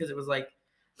end just because it was like,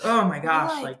 oh my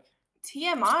gosh, like- like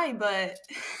TMI, but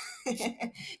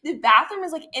the bathroom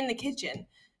is like in the kitchen.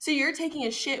 So you're taking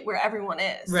a shit where everyone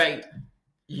is. right.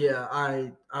 Yeah,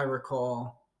 I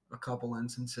recall a couple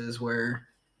instances where,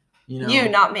 You,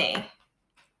 not me.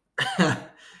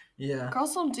 yeah.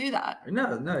 Girls don't do that.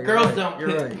 No, you're Girls right. don't You're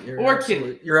poop. right. You're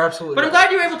Or You're absolutely. But I'm right.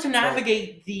 glad you were able to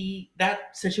navigate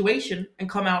that situation and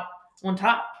come out on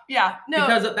top Yeah, no.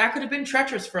 because that could have been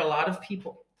treacherous for a lot of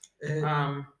people. And,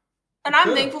 and I'm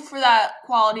good. thankful for that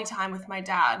quality time with my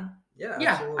dad. yeah,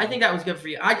 Yeah, absolutely. I think that was good for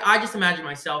you. I just imagine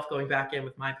myself going back in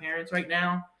with my parents right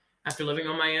now after living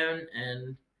on my own,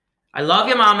 and I love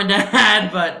your mom and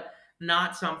dad, but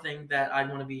not something that I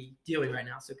want to be doing right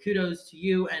now. So kudos to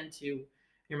you and to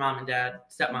your mom and dad,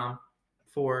 stepmom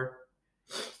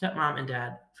and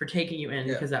dad for taking you in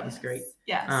Yeah. because that was great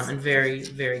Yes. and very,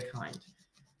 very kind.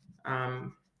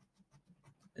 And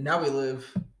now we live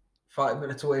 5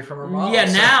 minutes away from her mom. Yeah,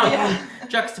 now Yeah.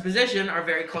 juxtaposition are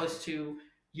very close to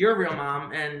your real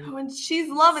mom and Oh, and she's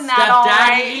loving that all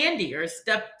Daddy right. Andy or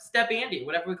Step Andy,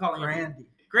 whatever we call him.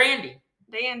 Grandy.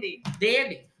 Dandy.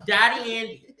 Daddy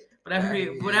Andy,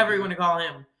 whatever you want to call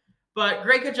him. But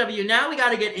great catch up with you. Now we got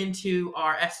to get into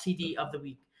our STD of the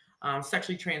week,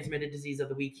 sexually transmitted disease of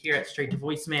the week here at Straight to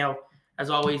Voicemail. As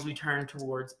always, we turn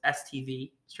towards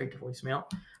STV, straight to voicemail,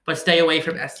 but stay away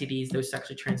from STDs, those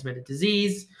sexually transmitted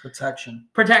disease. Protection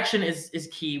is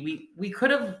key. We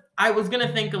could have. I was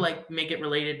gonna think of like make it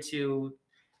related to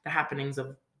the happenings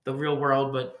of the real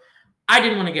world, but I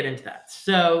didn't want to get into that.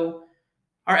 So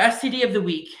our STD of the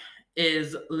week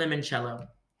is Limoncello,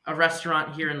 a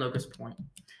restaurant here in Locust Point.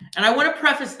 And I want to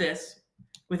preface this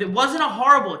with it wasn't a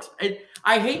horrible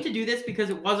I hate to do this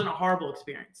because it wasn't a horrible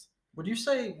experience. Would you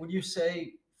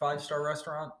say 5-star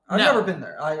restaurant? I've No. never been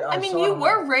there. I mean, saw you it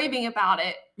were raving about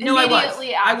it No, I was.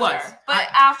 immediately after. I was. But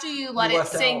after you let You it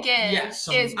left sink out, in, yes,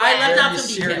 is I when left out very some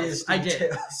serious details. I did.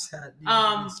 details that need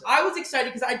to be said. I was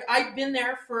excited because I'd been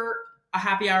there for a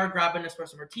happy hour, grab an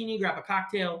espresso martini, grab a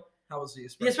cocktail. How was the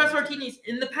espresso? The espresso martinis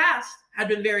in the past had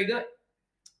been very good.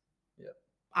 Yep.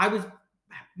 I was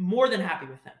more than happy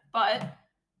with them.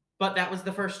 But that was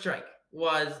the first strike.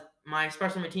 Was my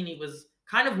espresso martini was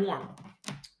kind of warm.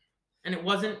 And it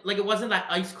wasn't that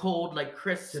ice cold, like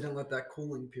crisp. Didn't let that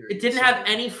cooling period. It didn't have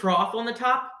any froth on the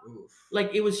top. Oof.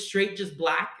 Like it was straight just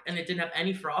black and it didn't have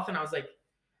any froth. And I was like,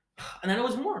 and then it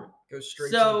was warm. Goes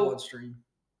straight to the bloodstream.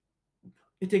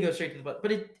 It did go straight to the butt,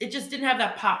 but it just didn't have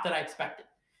that pop that I expected.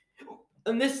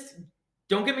 And this,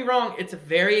 don't get me wrong, it's a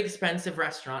very expensive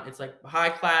restaurant. It's like high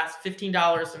class,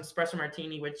 $15 some espresso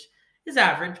martini, which is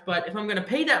average. But if I'm gonna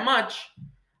pay that much,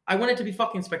 I want it to be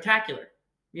fucking spectacular.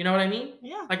 You know what I mean?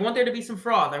 yeah, Like I want there to be some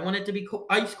froth. I want it to be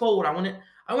ice cold. I want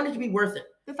it to be worth it.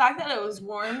 the fact that it was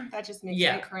warm, that just makes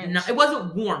me cringe. No, it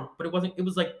wasn't warm, but it wasn't. It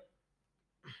was like,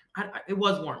 it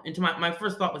was warm. Into my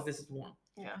first thought was this is warm.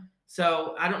 Yeah.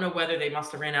 So I don't know whether they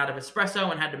must have ran out of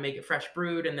espresso and had to make it fresh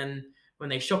brewed, and then when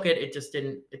they shook it, it just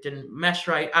didn't mesh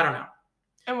right. I don't know.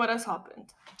 And what else happened?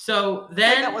 So Like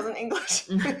then that wasn't English.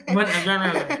 what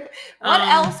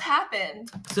else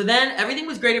happened? So then everything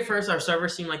was great at first. Our server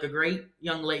seemed like a great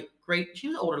young lady. She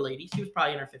was an older lady. She was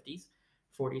probably in her 50s,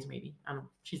 40s maybe. I don't know.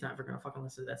 She's never gonna fucking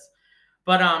listen to this.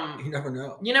 But you never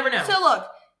know. You never know. So look,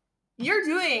 you're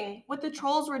doing what the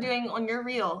trolls were doing on your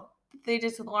reel. They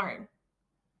did to Lauren.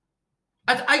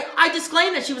 I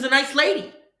disclaimed that she was a nice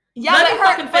lady. Yeah, Let me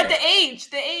fucking but finish.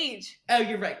 the age. Oh,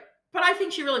 you're right. But I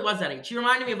think she really was that age. She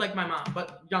reminded me of like my mom,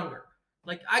 but younger.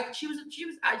 Like she was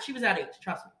that age.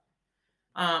 Trust me.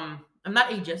 I'm not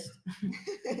ageist.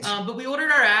 But we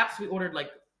ordered our apps.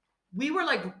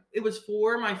 It was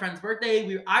for my friend's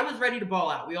birthday. I was ready to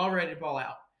ball out. We all ready to ball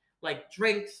out. Like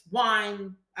drinks,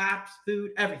 wine, apps,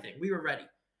 food, everything. We were ready.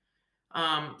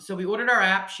 So we ordered our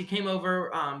app. She came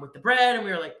over with the bread, and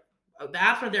we were like, the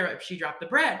apps were there. She dropped the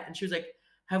bread, and she was like,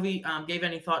 have we gave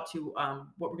any thought to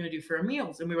what we're gonna do for our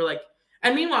meals? And we were like,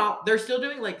 and meanwhile, they're still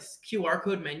doing like QR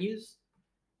code menus,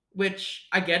 which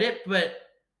I get it, but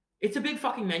it's a big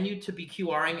fucking menu to be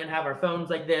QRing and have our phones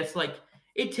like this. Like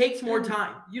it takes more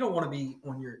time. You don't want to be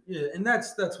on your and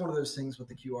that's one of those things with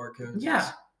the QR codes. Yeah.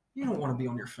 You don't want to be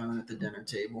on your phone at the dinner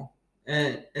table,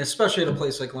 and especially at a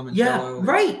place like Limoncello. Yeah,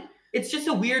 right. It's just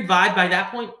a weird vibe. By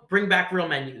that point, bring back real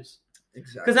menus.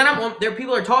 Exactly. Because then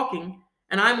people are talking,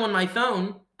 and I'm on my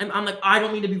phone, and I'm like, I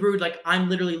don't mean to be rude. Like I'm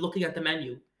literally looking at the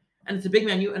menu, and it's a big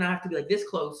menu, and I have to be like this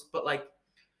close, but like,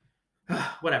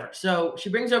 whatever. So she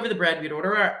brings over the bread. We'd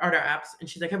order our apps, and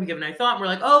she's like, have we given any thought? And we're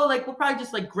like, oh, like we'll probably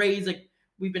just like graze. Like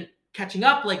we've been catching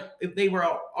up. Like if they were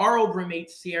our old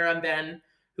roommates, Sierra and Ben,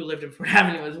 who lived in Fort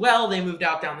Avenue as well. They moved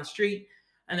out down the street.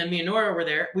 And then me and Nora were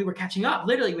there. We were catching up.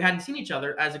 Literally, we hadn't seen each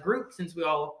other as a group since we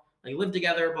all like lived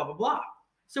together, blah, blah, blah.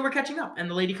 So we're catching up. And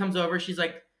the lady comes over. She's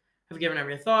like, have you given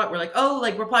every thought? We're like, oh,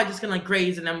 like we're probably just going to like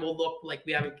graze and then we'll look like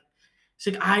we have a...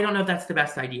 She's like, I don't know if that's the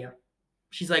best idea.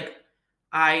 She's like,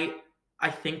 I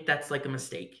think that's like a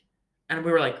mistake. And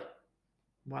we were like,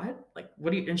 what? Like,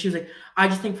 what do you... And she was like, I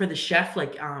just think for the chef,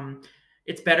 like,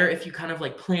 it's better if you kind of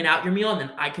like plan out your meal and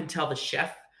then I can tell the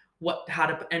chef how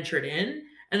to enter it in,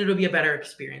 and it'll be a better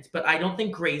experience. But I don't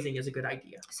think grazing is a good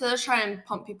idea. So they're trying to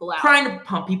pump people out. Trying to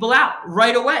pump people out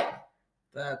right away.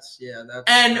 That's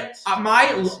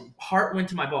my heart went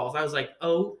to my balls. I was like,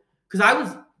 oh, because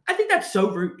I think that's so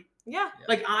rude. Yeah.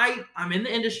 Like I'm in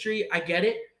the industry. I get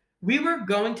it. We were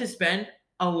going to spend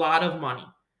a lot of money.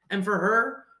 And for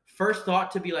her first thought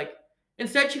to be like,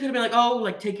 instead she could have been like, oh,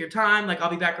 like take your time. Like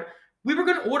I'll be back. We were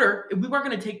going to order. We weren't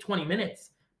going to take 20 minutes.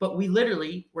 But we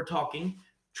literally were talking,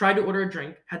 tried to order a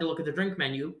drink, had to look at the drink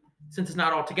menu, since it's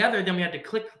not all together, then we had to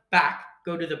click back,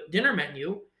 go to the dinner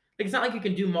menu. Like, it's not like you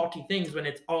can do multi things when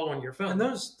it's all on your phone. And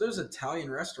those Italian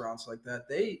restaurants like that,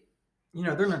 they,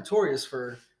 they're notorious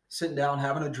for sitting down,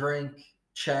 having a drink,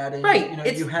 chatting.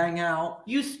 Right. You hang out.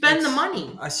 You spend the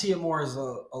money. I see it more as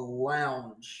a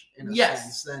lounge in a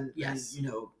sense than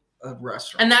a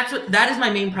restaurant. And that is my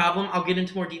main problem. I'll get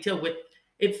into more detail with.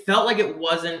 It felt like it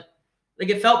wasn't like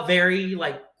it felt very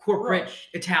like corporate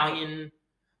Italian.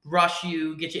 Rush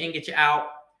you, get you in, get you out.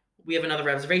 We have another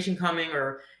reservation coming,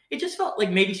 or it just felt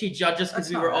like maybe she judged us because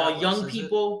we were all young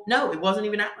people. No, it wasn't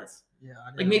even Atlas. Yeah,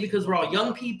 like maybe because we're all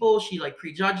young people, she like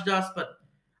prejudged us. But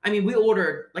I mean, we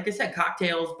ordered, like I said,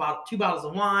 cocktails, 2 bottles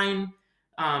of wine.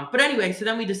 But anyway, so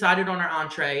then we decided on our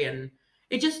entree, and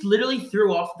it just literally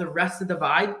threw off the rest of the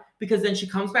vibe because then she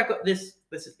comes back.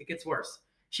 It gets worse.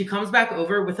 She comes back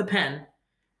over with a pen,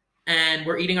 and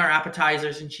we're eating our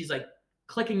appetizers, and she's like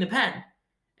clicking the pen.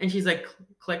 And she's like,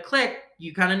 click, click.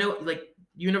 You kind of know, like,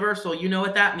 universal. You know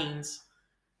what that means.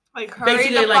 Like, hurry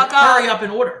basically, the like, fuck up. hurry up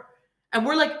and order. And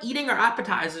we're, like, eating our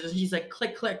appetizers. And she's like,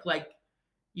 click, click. Like,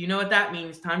 you know what that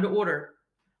means. Time to order.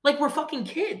 Like, we're fucking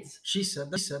kids. She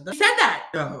said that? She said that.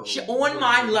 No. On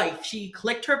my life. She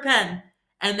clicked her pen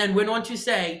and then went on to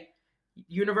say,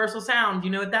 universal sound. You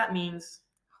know what that means.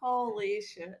 Holy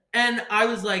shit. And I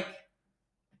was like,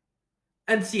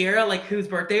 and Sierra, like, whose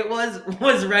birthday it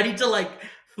was ready to, like,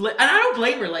 flip. And I don't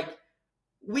blame her. Like,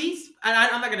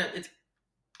 I'm not gonna. It's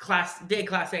class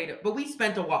A, but we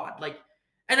spent a wad. Like,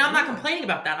 and I'm not complaining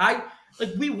about that.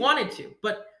 We wanted to,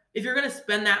 but if you're gonna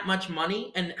spend that much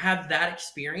money and have that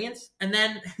experience, and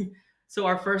then, so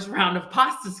our first round of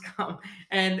pastas come,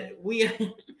 and we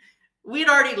had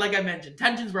already, like I mentioned,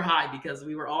 tensions were high because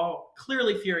we were all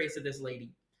clearly furious at this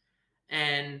lady,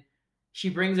 and she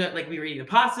brings it, like, we were eating the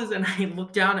pastas, and I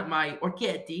looked down at my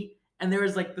orchetti, and there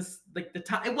was, like, this, like, the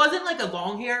time. It wasn't, like, a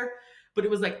long hair, but it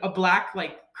was, like, a black,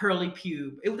 like, curly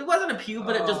pube. It wasn't a pube,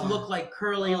 but it just looked like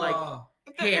curly, like,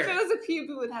 hair. If it was a pube,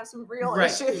 it would have some real right.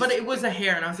 issues. But it was a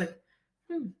hair, and I was like,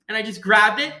 And I just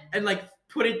grabbed it and, like,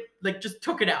 put it, like, just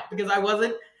took it out, because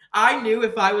I knew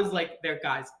if I was, like,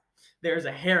 there's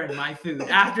a hair in my food.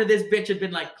 After this bitch had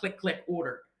been, like, click, click,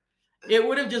 order. It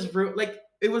would have just,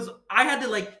 I had to,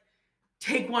 like,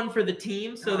 take one for the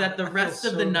team so that the rest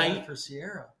of the night for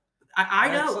Sierra. I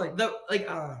know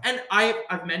and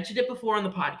I've mentioned it before on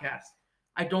the podcast.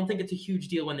 I don't think it's a huge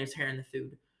deal when there's hair in the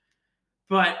food,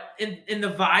 but in the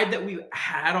vibe that we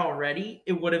had already,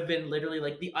 it would have been literally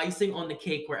like the icing on the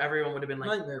cake where everyone would have been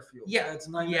like nightmare fuel. Yeah, it's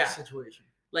a nightmare situation.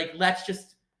 Like, let's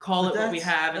just call it what we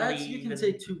have and leave. You can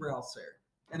take 2 routes there,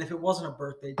 and if it wasn't a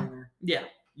birthday dinner,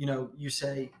 you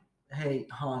say, hey,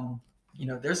 hon,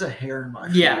 there's a hair in my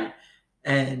food. Yeah.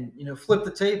 And flip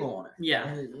the table on it.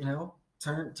 Yeah. And,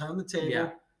 turn the table. Yeah.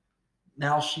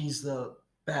 Now she's the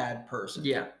bad person.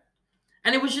 Yeah.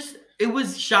 And it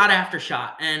was shot after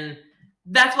shot, and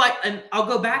that's why. And I'll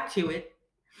go back to it.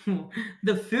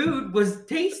 The food was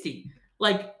tasty.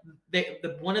 Like,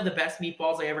 one of the best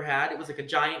meatballs I ever had. It was like a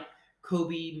giant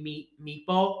Kobe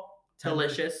meatball.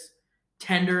 Delicious,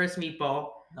 tenderest meatball.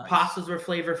 Nice. Pastas were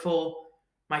flavorful.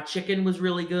 My chicken was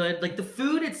really good. Like, the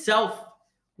food itself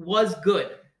was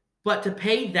good, but to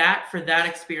pay that for that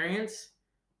experience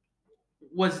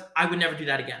I would never do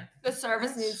that again. The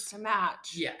service needs to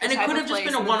match. Yeah, and it could have just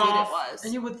been a one-off.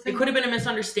 And you would think it could have been a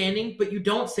misunderstanding, but you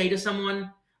don't say to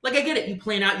someone, like, I get it, you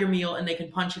plan out your meal and they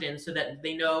can punch it in so that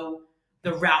they know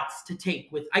the routes to take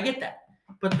with. I get that,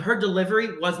 but her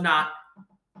delivery was not,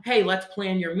 hey, let's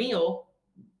plan your meal,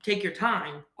 take your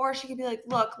time. Or she could be like,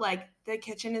 look, like, the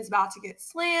kitchen is about to get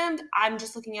slammed. I'm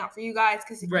just looking out for you guys,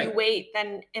 because if you wait,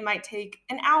 then it might take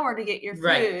an hour to get your food.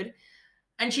 Right.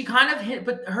 And she kind of hit,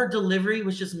 but her delivery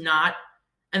was just not.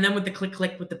 And then with the click,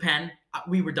 click with the pen,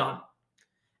 we were done.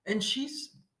 And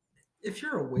if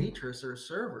you're a waitress or a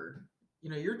server,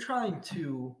 you're trying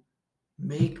to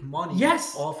make money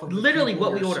off of literally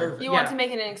what we ordered. You want to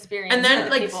make it an experience. And then,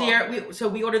 like, Sierra,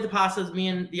 we ordered the pastas. Me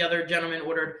and the other gentleman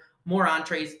ordered more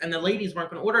entrees, and the ladies weren't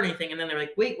going to order anything. And then they're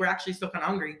like, wait, we're actually still kind of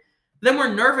hungry. Then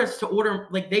we're nervous to order,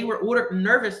 like, they were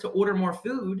nervous to order more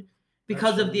food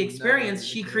because of the experience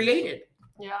she created.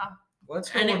 Yeah. Let's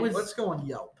go on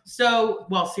Yelp. So,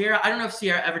 well, Sierra, I don't know if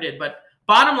Sierra ever did, but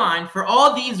bottom line, for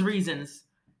all these reasons,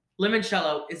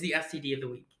 limoncello is the STD of the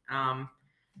week.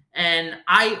 And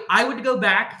I would go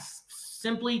back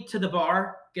simply to the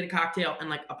bar, get a cocktail, and,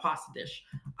 like, a pasta dish.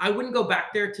 I wouldn't go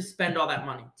back there to spend all that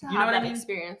money. You know what I mean?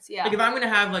 Experience, yeah. Like, if I'm going to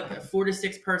have, like, a 4 to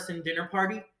 6 person dinner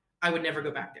party, I would never go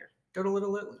back there. Go to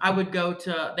Little Italy. I would go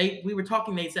to, they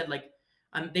said, like,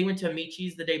 they went to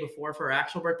Amici's the day before for her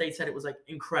actual birthday. Said it was, like,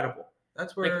 incredible.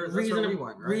 That's like where we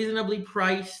went, right? reasonably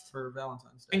priced, For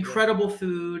Valentine's Day. incredible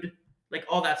food, like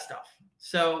all that stuff.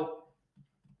 So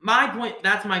my point,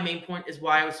 that's my main point, is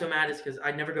why I was so mad, is because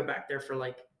I'd never go back there for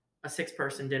like a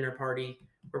 6-person dinner party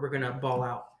where we're gonna ball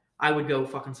out. I would go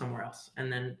fucking somewhere else,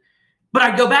 but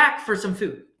I'd go back for some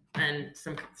food and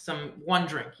some one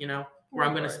drink, where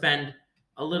I'm gonna spend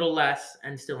a little less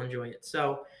and still enjoy it.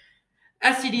 So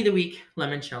STD of the week,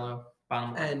 limoncello.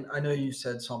 Bottom line. And I know you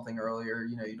said something earlier.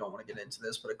 You don't want to get into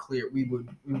this, but we would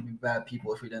be bad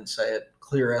people if we didn't say it.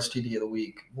 Clear STD of the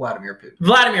week, Vladimir Putin.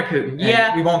 Vladimir Putin. And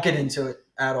yeah. we won't get into it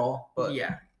at all. But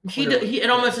yeah, it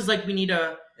almost is like we need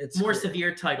a more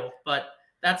severe title, but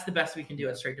that's the best we can do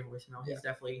at Straight to Voicemail. He's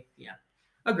definitely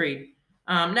agreed.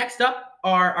 Next up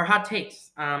are our hot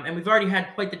takes, and we've already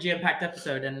had quite the jam-packed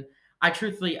episode. And I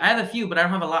have a few, but I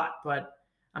don't have a lot. But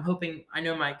I'm hoping, I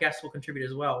know my guests will contribute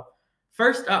as well.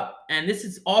 First up, and this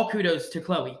is all kudos to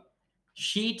Chloe.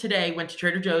 She today went to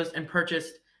Trader Joe's and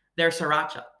purchased their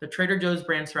sriracha, the Trader Joe's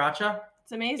brand sriracha.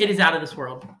 It's amazing. It is out of this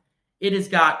world. It has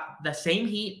got the same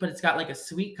heat, but it's got like a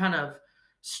sweet kind of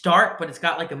start, but it's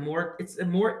got like a more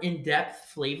in-depth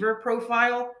flavor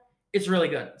profile. It's really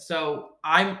good. So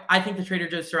I think the Trader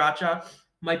Joe's sriracha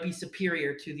might be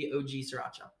superior to the OG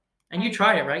sriracha. And you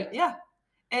tried it, right? Yeah.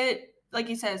 It, like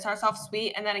you said, it starts off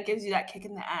sweet and then it gives you that kick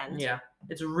in the end. Yeah.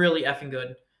 It's really effing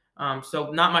good.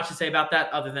 So not much to say about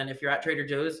that other than if you're at Trader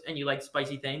Joe's and you like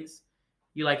spicy things,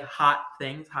 you like hot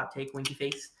things, hot take, winky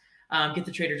face, get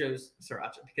the Trader Joe's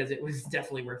sriracha because it was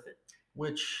definitely worth it.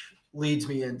 Which leads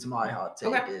me into my hot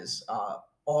take is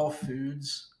all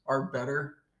foods are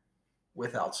better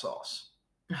without sauce.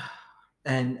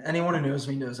 And anyone who knows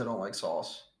me knows I don't like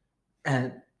sauce.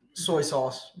 And soy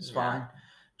sauce is fine.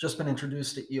 Just been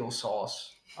introduced to eel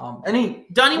sauce.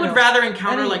 Donnie would rather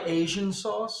encounter like Asian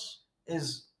sauce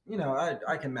is,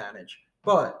 I can manage.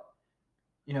 But,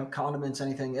 condiments,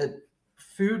 anything,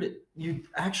 food, you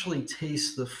actually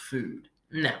taste the food.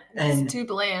 No. And it's too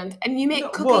bland. And you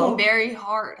make cooking very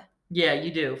hard. Yeah,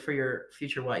 you do for your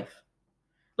future wife.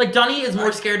 Like Donnie is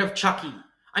more scared of Chucky.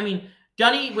 I mean,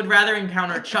 Donnie would rather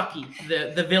encounter Chucky,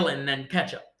 the villain, than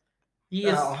ketchup. He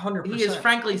is 100%. He is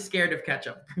frankly scared of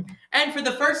ketchup. And for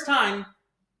the first time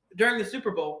during the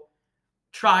Super Bowl,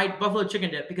 tried buffalo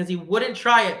chicken dip because he wouldn't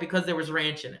try it because there was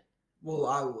ranch in it. Well,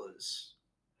 I was.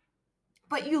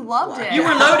 But you loved it. You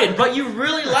were loaded, but you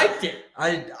really liked it.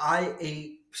 I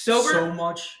ate so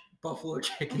much buffalo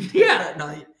chicken dip that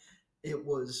night. It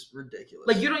was ridiculous.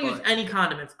 Like, you don't use any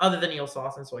condiments other than eel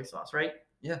sauce and soy sauce, right?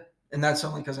 Yeah. And that's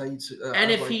only because I eat and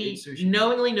if he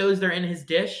knowingly knows they're in his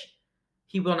dish,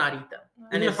 he will not eat them.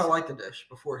 And if I like the dish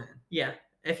beforehand. Yeah.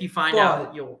 If you find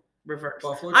out, you'll reverse.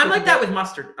 I'm like that with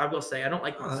mustard, I will say. I don't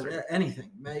like mustard. Anything.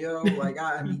 Mayo,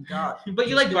 God. But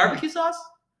you like barbecue sauce?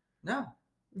 No.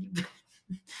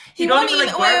 He won't even,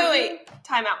 wait.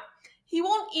 Time out. He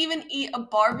won't even eat a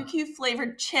barbecue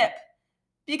flavored chip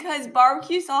because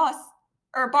barbecue sauce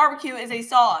or barbecue is a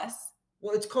sauce.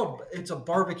 Well, it's a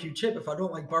barbecue chip. If I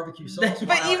don't like barbecue sauce,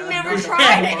 but you've never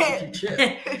tried it.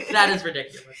 That is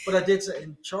ridiculous. But I did say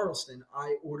in Charleston,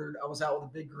 I was out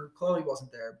with a big group. Chloe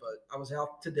wasn't there, but I was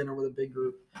out to dinner with a big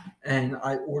group, and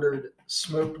I ordered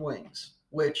smoked wings,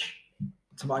 which,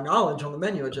 to my knowledge, on the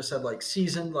menu it just said like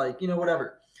seasoned,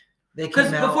 whatever. Because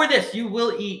before this, you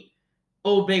will eat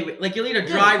Old Bay, like you'll eat a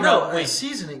dry rub wing.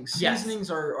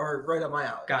 Seasonings are right up my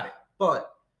alley. Got it.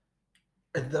 But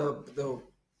the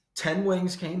 10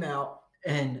 wings came out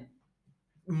and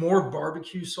more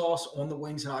barbecue sauce on the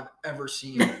wings than I've ever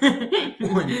seen.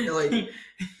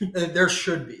 There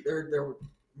should be. There were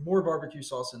more barbecue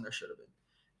sauce than there should have been.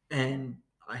 And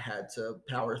I had to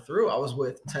power through. I was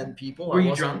with 10 people. Were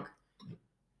you drunk?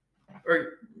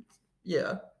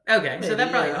 Yeah. Okay, maybe, so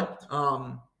that probably helped.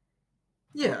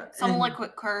 Yeah. Some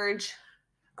liquid courage.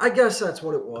 I guess that's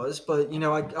what it was, but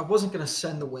I wasn't going to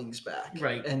send the wings back.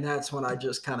 Right. And that's when I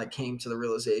just kind of came to the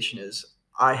realization is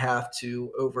I have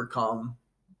to overcome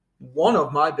one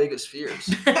of my biggest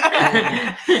fears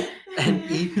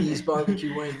and eat these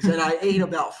barbecue wings. And I ate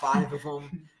about 5 of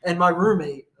them. And my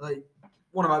roommate,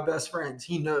 one of my best friends,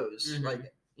 he knows,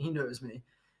 he knows me.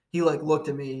 He looked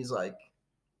at me. He's like,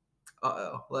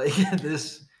 uh-oh,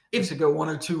 this could go one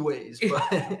or two ways.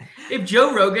 But if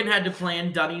Joe Rogan had to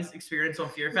plan Dunny's experience on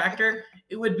Fear Factor,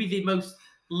 it would be the most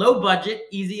low budget,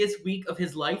 easiest week of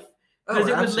his life. Because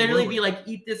it would literally be like,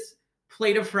 eat this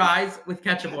plate of fries with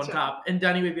ketchup on top. And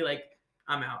Dunny would be like,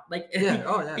 I'm out.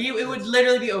 It would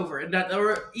literally be over.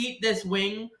 Or eat this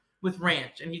wing with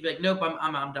ranch. And he'd be like, nope,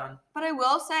 I'm done. But I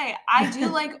will say, I do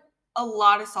like a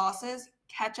lot of sauces.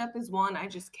 Ketchup is one I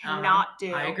just cannot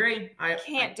do. I agree. I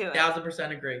can't do it.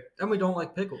 1000% agree. And we don't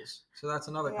like pickles, so that's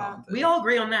another common thing. We all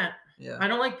agree on that. Yeah. I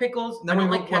don't like pickles. Then I don't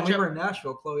when like ketchup. we were in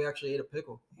Nashville, Chloe actually ate a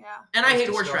pickle. Yeah. And I hate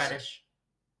disgusting. horseradish.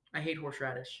 I hate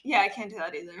horseradish. Yeah, I can't do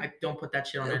that either. I don't put that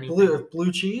shit on anything.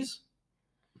 Blue cheese?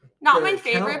 Not my count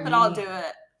favorite, but me- I'll do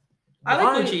it. I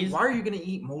like blue cheese. Why are you gonna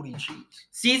eat moldy cheese?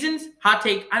 Seasons, hot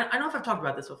take. I don't know if I've talked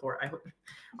about this before.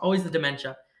 Always the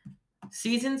dementia.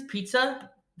 Seasons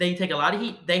Pizza, they take a lot of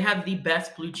heat. They have the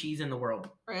best blue cheese in the world.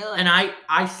 Really? And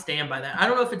I stand by that. I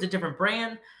don't know if it's a different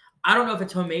brand. I don't know if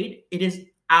it's homemade. It is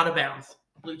out of bounds.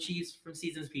 Blue cheese from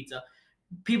Seasons Pizza.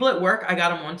 People at work, I got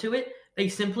them onto it. They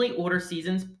simply order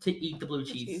Seasons to eat the blue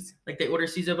cheese. Like they order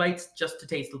Caesar bites just to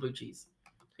taste the blue cheese.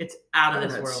 It's out of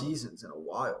this world. Seasons in a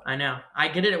while. I know. I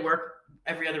get it at work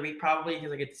every other week probably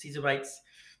because I get the Caesar bites.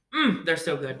 They're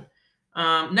so good.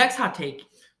 Next hot take.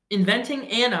 Inventing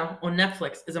Anna on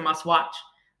Netflix is a must watch.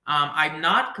 I'm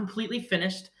not completely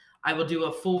finished. I will do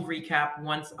a full recap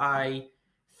once I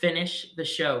finish the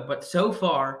show. But so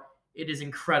far, it is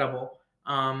incredible.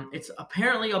 It's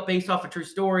apparently based off a true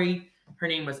story. Her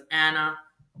name was Anna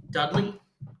Dudley.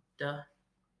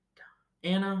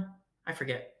 Anna? I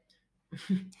forget.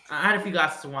 I had a few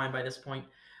glasses of wine by this point.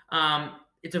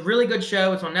 It's a really good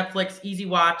show. It's on Netflix. Easy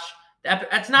watch.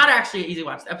 It's not actually an easy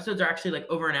watch. The episodes are actually like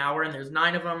over an hour, and there's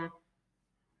 9 of them.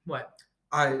 What?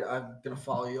 I'm gonna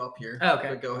follow you up here. Oh, okay.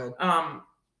 But go ahead.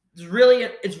 It's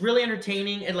really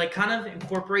entertaining. It like kind of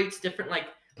incorporates different like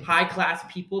high class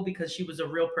people because she was a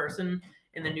real person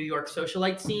in the New York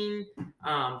socialite scene.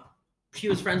 She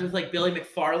was friends with like Billy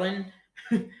McFarland,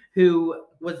 who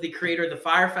was the creator of the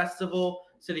Fire Festival.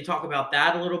 So they talk about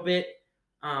that a little bit.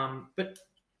 But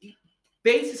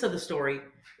basis of the story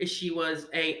is she was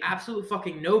a absolute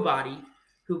fucking nobody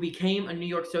who became a New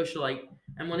York socialite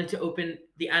and wanted to open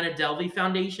the Anna Delvey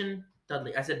Foundation.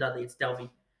 Dudley. I said Dudley. It's Delvey.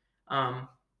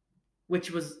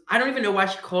 Which was, I don't even know why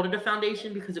she called it a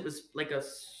foundation because it was like a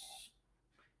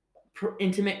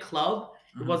intimate club.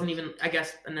 It wasn't even, I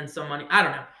guess, and then some money. I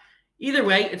don't know. Either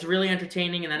way, it's really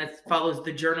entertaining. And then it follows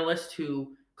the journalist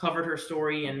who covered her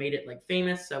story and made it like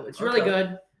famous. So it's really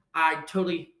good. I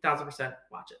totally 1,000%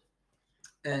 watch it.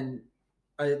 And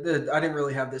I didn't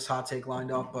really have this hot take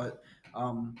lined up, but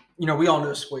we all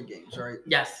know Squid Games, right?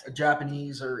 Yes. A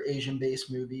Japanese or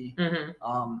Asian-based movie.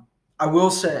 Mm-hmm. I will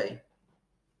say,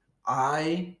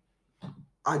 I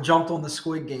jumped on the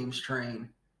Squid Games train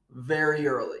very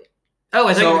early. Oh,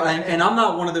 I so and I'm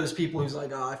not one of those people who's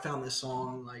like, I found this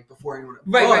song like before anyone.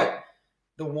 Right.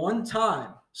 The one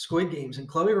time Squid Games, and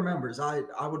Chloe remembers, I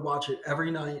would watch it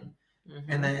every night,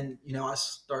 and then I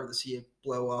started to see it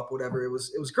blow up. Whatever, it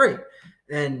was great,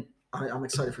 and I'm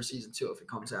excited for season 2 if it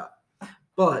comes out.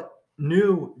 But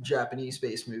new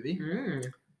Japanese-based movie,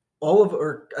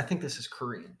 I think this is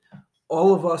Korean.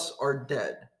 All of Us Are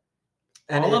Dead.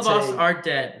 And All of Us Are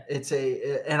Dead. It's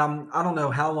and I don't know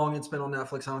how long it's been on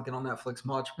Netflix. I don't get on Netflix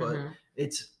much, but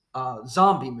it's a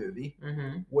zombie movie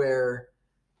where,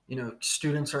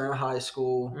 students are in a high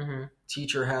school.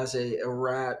 Teacher has a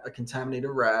contaminated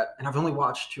rat, and I've only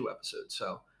watched 2 episodes.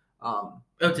 So,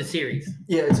 it's a series.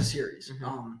 Yeah, it's a series.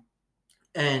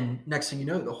 And next thing you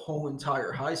know, the whole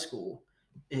entire high school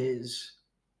is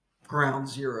ground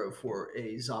zero for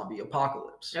a zombie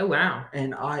apocalypse. Oh wow!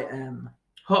 And I am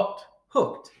hooked,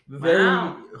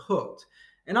 very hooked.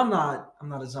 And I'm not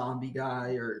a zombie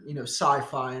guy or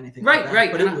sci-fi anything like that.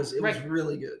 Right. But it was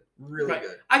really good, really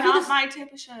good. I feel my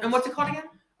type of show. And what's it called again?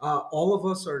 All of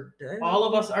Us Are Dead. All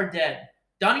of Us Are Dead.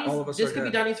 This could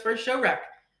be Donnie's first show rec.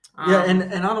 Yeah,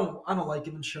 and I don't like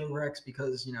giving show recs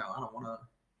because I don't want to.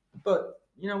 But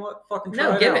you know what? Fucking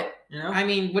try give it. It. I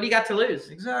mean, what do you got to lose?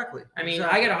 Exactly. I mean,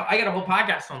 I got a whole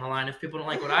podcast on the line if people don't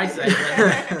like what I say.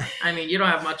 But, I mean, you don't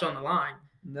have much on the line.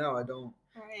 No, I don't.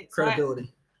 All right. Credibility.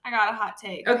 So I got a hot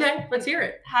take. Okay, let's hear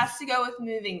it. Has to go with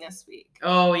moving this week.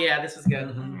 Oh yeah, this is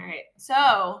good. All right.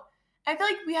 So I feel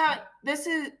like we've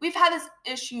had this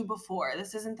issue before.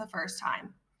 This isn't the first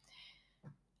time.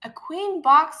 A queen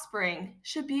box spring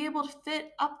should be able to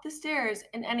fit up the stairs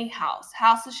in any house.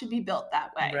 Houses should be built that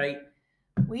way. Right.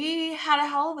 We had a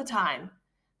hell of a time.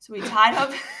 So we tied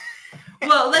up.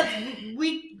 Well,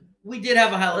 we did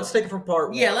have a hell. Let's take it from part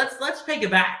 1. Yeah, let's take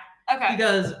it back. Okay.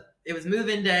 Because it was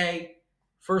move-in day.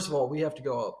 First of all, we have to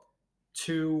go up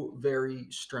 2 very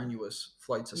strenuous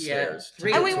flights of stairs.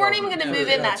 And we weren't even going to move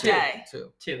in that day.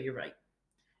 Two, you're right.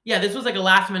 Yeah, this was like a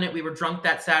last minute. We were drunk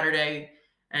that Saturday,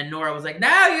 and Nora was like,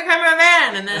 "No, you can move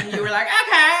in." And then you were like,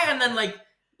 "Okay." And then like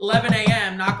 11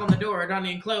 a.m., knock on the door.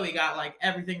 Donnie and Chloe got like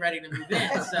everything ready to move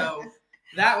in. So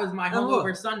that was my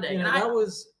hungover Sunday. that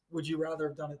was. Would you rather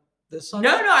have done it this Sunday?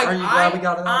 No, Are you glad we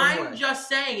got it out of the I'm way? just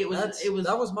saying it was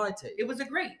That was my take. it was a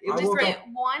great. It I was Just woke great. get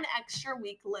one extra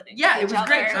week living. Yeah, with it each was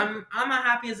great. other. I'm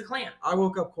happy as a clam. I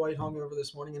woke up quite hungover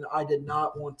this morning, and I did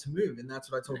not want to move. And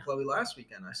that's what I told No. Chloe last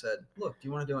weekend. I said, "Look, do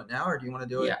you want to do it now, or do you want to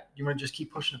do it? Yeah. Do you want to just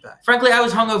keep pushing it back?" Frankly, I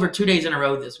was hungover 2 days in a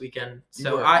row this weekend, You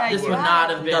so were. this Yeah, would you not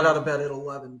were. have We got out been. of bed at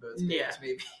 11 both days, Yeah.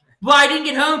 maybe. Well, I didn't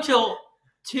get home till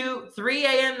 3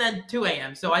 a.m. then 2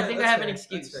 a.m. So I Okay, think I that's have fair. an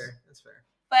excuse. That's fair.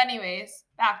 But anyways,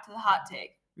 back to the hot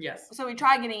take. Yes, So we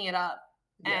tried getting it up,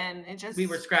 Yeah. and it just we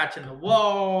were scratching the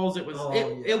walls. It was Oh,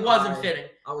 it yeah. wasn't fitting.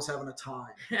 I was having a time.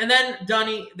 And then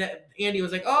Andy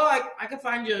was like, "Oh, I could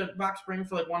find you a box spring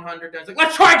for like 100." I was like,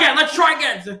 "Let's try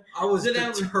again." So I was So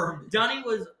then- determined. Dunny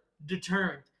was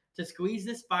determined to squeeze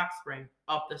this box spring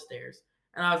up the stairs,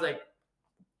 and I was like,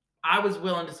 I was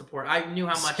willing to support. I knew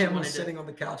how much he Sam wanted was to. sitting on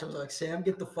the couch. I was like, "Sam,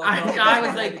 get the fuck I- up." I was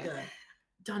Let's like- try it again.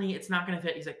 Dunny, it's not gonna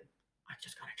fit. He's like, I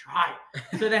just gotta try.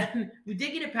 So then we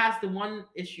did get it past the one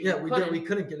issue. Yeah, we did. couldn't, We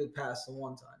couldn't get it past the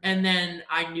one time. And then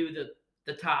I knew that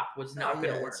the top was not Oh, gonna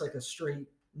yeah, work. it's like a straight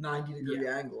 90-degree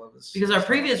angle. It was Because our it's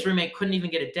previous roommate couldn't even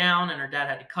get it down, and her dad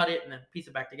had to cut it and then piece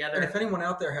it back And together. if anyone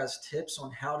out there has tips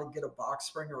on how to get a box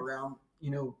spring around,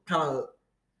 kind of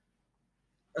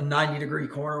a 90-degree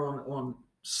corner on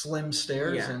slim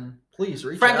stairs, Yeah. and please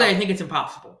reach Frankly, out. I think it's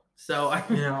impossible. So I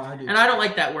I do. and I don't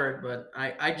like that word, but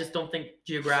I just don't think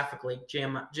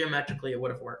geometrically it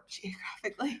would have worked.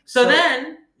 geographically. So So-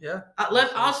 then Yeah,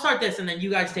 I'll start this, and then you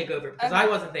guys take over because I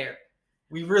Okay. wasn't there.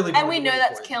 we really. And wanted we to know wait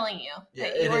that's for you. killing you. Yeah,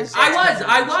 that it you were is. so- I was like,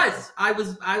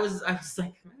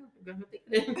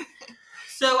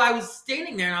 so I was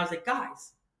standing there and I was like,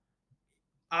 guys,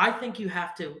 I think you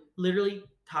have to literally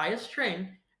tie a string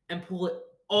and pull it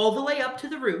all the way up to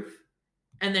the roof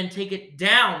and then take it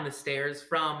down the stairs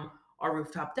from our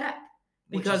rooftop deck.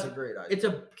 Which Because is a great idea. It's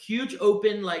a huge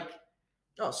open, like,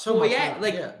 so much foyer. fun.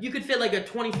 Like, yeah. you could fit like a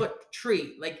 20-foot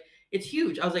tree. Like, it's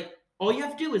huge. I was like, all you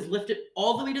have to do is lift it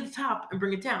all the way to the top and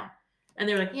bring it down. And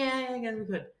they were like, yeah, I guess we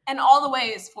could. And all the way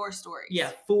is 4 stories.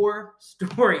 Yeah, 4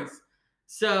 stories.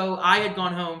 So I had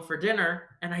gone home for dinner,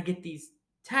 and I get these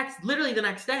texts literally the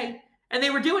next day, and they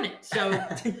were doing it. So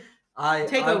I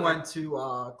Take over. went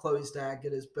to Chloe's dad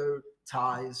get his boat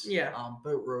ties, Yeah.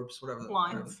 boat ropes, whatever the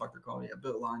Lines. fuck they're called,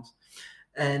 boat lines.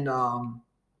 And I'm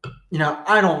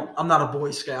not a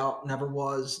Boy Scout, never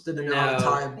was, didn't know how to No.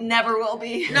 tie. Never will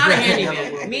be. not a Yeah, never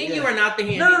handyman. will. Me and you Yeah. are not the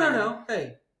handyman. No.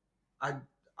 Hey,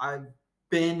 I've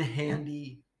been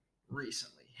handy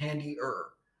recently, handier.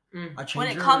 Mm. I changed When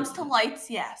it your- comes to lights,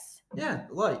 yes. yeah,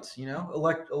 lights,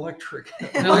 electric.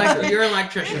 You're an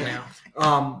electrician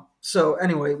now. So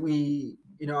anyway,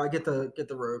 I get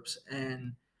the ropes,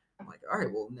 and I'm like, all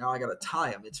right, well, now I got to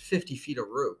tie them. It's 50 feet of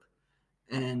rope,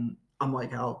 and I'm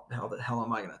like, how the hell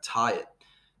am I going to tie it?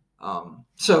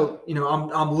 So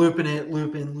I'm looping it,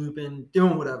 looping,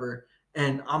 doing whatever,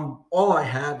 and all I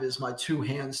have is my 2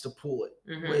 hands to pull it,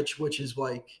 Mhm. which is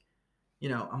like,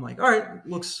 I'm like, all right,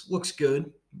 looks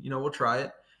good. We'll try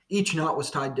it. Each knot was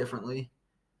tied differently.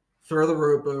 Throw the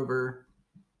rope over.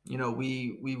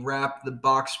 We wrap the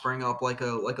box spring up like a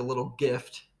little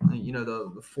gift.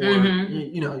 The 4.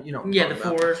 Mhm. You know. What I'm Yeah, the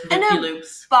talking about. 4 And loopy then-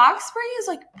 loops. Box spring is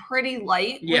like pretty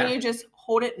light Yeah. when you just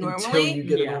hold it Until normally you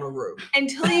get it Yeah. on a rope.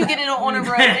 until you get it on a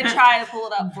rope and try to pull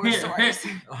it up 4 stories.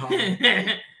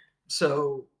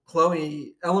 So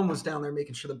Ellen was down there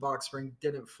making sure the box spring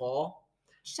didn't fall.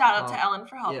 Shout out to Ellen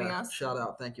for helping Yeah, us. shout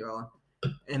out, thank you, Ellen.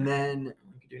 And then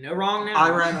You can do no wrong now. I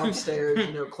ran upstairs.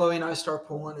 Chloe and I start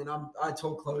pulling, and I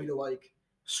told Chloe to like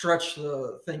stretch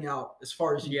the thing out as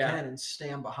far as you Yeah. can and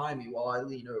stand behind me while I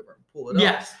lean over and pull it up.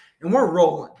 Yes. And we're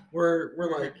rolling. We're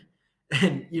like,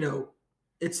 and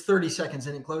it's 30 seconds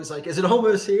in, and Chloe's like, "Is it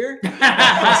almost here?"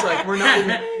 I was like, "We're not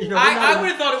even." We're not I even- would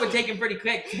have thought it would take him pretty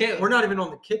quick too. We're not even on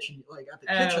the kitchen, like at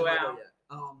the Oh, kitchen wow. level yet.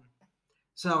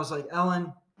 So I was like,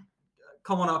 Ellen,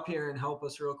 come on up here and help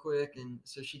us real quick. And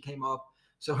so she came up.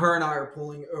 So her and I are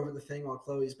pulling over the thing on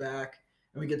Chloe's back,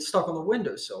 and we get stuck on the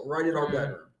windowsill right at our Mm.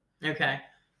 bedroom. Okay.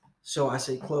 So I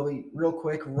say, Chloe, real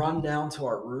quick, run down to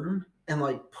our room and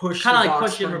like push. Kind of the like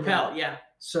box push and spring repel. out. Yeah.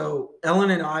 So Ellen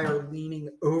and I are leaning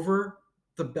over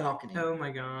the balcony, Oh my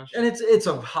gosh. and it's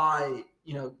a high.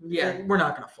 Yeah. We're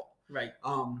not gonna fall. Right.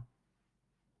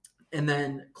 And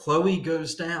then Chloe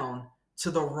goes down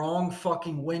to the wrong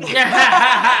fucking window. And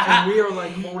Not we are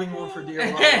like holding on for dear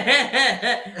life.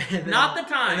 And then- the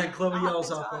time. And then Chloe Not yells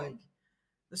the up time. like,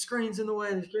 "The screen's in the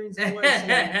way, the screen's in the way." So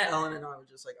then Ellen and I were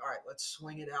just like, all right, let's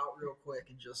swing it out real quick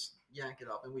and just yank it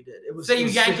up. And we did. It was So you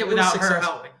was yanked su- it was without her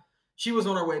successful. helping. She was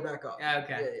on her way back up.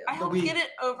 Okay. Yeah. I But helped we, get it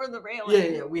over the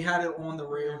railing. yeah. We had it on the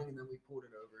railing and then we pulled it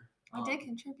over. I did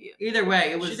contribute. Either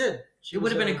way, it was. She did. It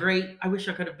would have been a great. I wish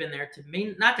I could have been there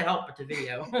not to help, but to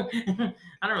video.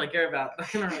 I don't really care about. I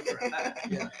don't really care about that.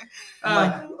 Yeah.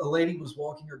 Like a lady was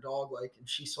walking her dog, like, and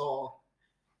she saw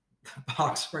the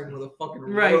box spring with a fucking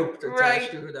rope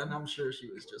attached to it, and I'm sure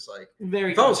she was just like,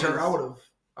 very. If I was her, I would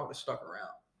have stuck around.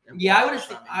 Yeah, I would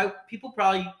have. People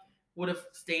probably would have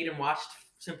stayed and watched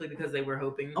simply because they were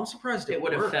hoping. I'm surprised it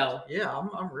would have fell. Yeah,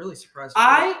 I'm really surprised.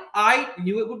 I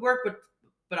knew it would work,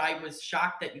 but I was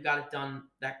shocked that you got it done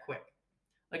that quick.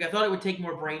 Like, I thought it would take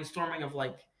more brainstorming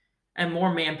and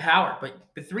more manpower. But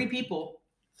the three people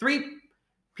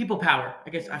power. I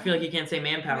guess I feel like you can't say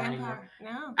manpower anymore.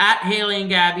 No. At Haley and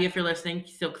Gabby, if you're listening,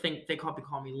 still think they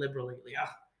call me liberal lately. Ugh,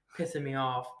 pissing me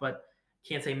off, but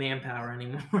can't say manpower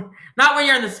anymore. Not when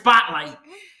you're in the spotlight.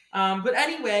 But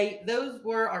anyway, those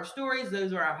were our stories.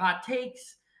 Those were our hot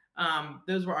takes.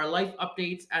 Those were our life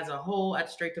updates as a whole at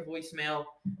Straight to Voicemail.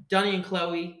 Dunny and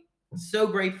Chloe, so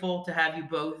grateful to have you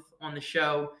both on the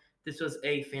show. This was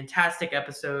a fantastic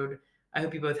episode. I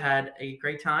hope you both had a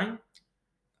great time.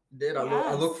 Did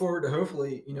I look forward to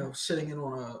hopefully sitting in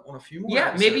on a few more. Yeah,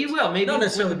 episodes. maybe you will. Maybe not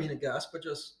necessarily being a guest, but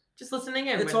just listening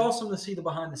in. It's awesome to see the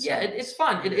behind the scenes. Yeah, it's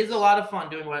fun. It is a lot of fun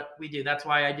doing what we do. That's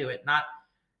why I do it. Not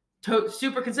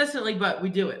super consistently, but we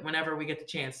do it whenever we get the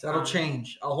chance. That'll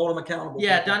change. I'll hold him accountable.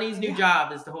 Yeah, Dunny's new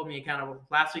job is to hold me accountable.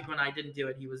 Last week when I didn't do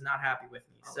it, he was not happy with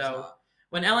me. So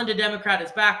when Ellen the Democrat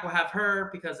is back, we'll have her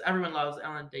because everyone loves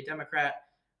Ellen the Democrat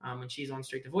when she's on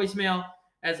Straight to Voicemail.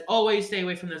 As always, stay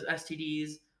away from those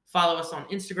STDs. Follow us on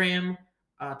Instagram.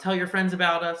 Tell your friends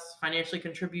about us. Financially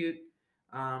contribute.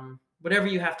 Whatever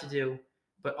you have to do.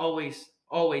 But always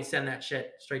send that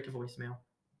shit straight to voicemail.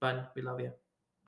 Bud, we love you.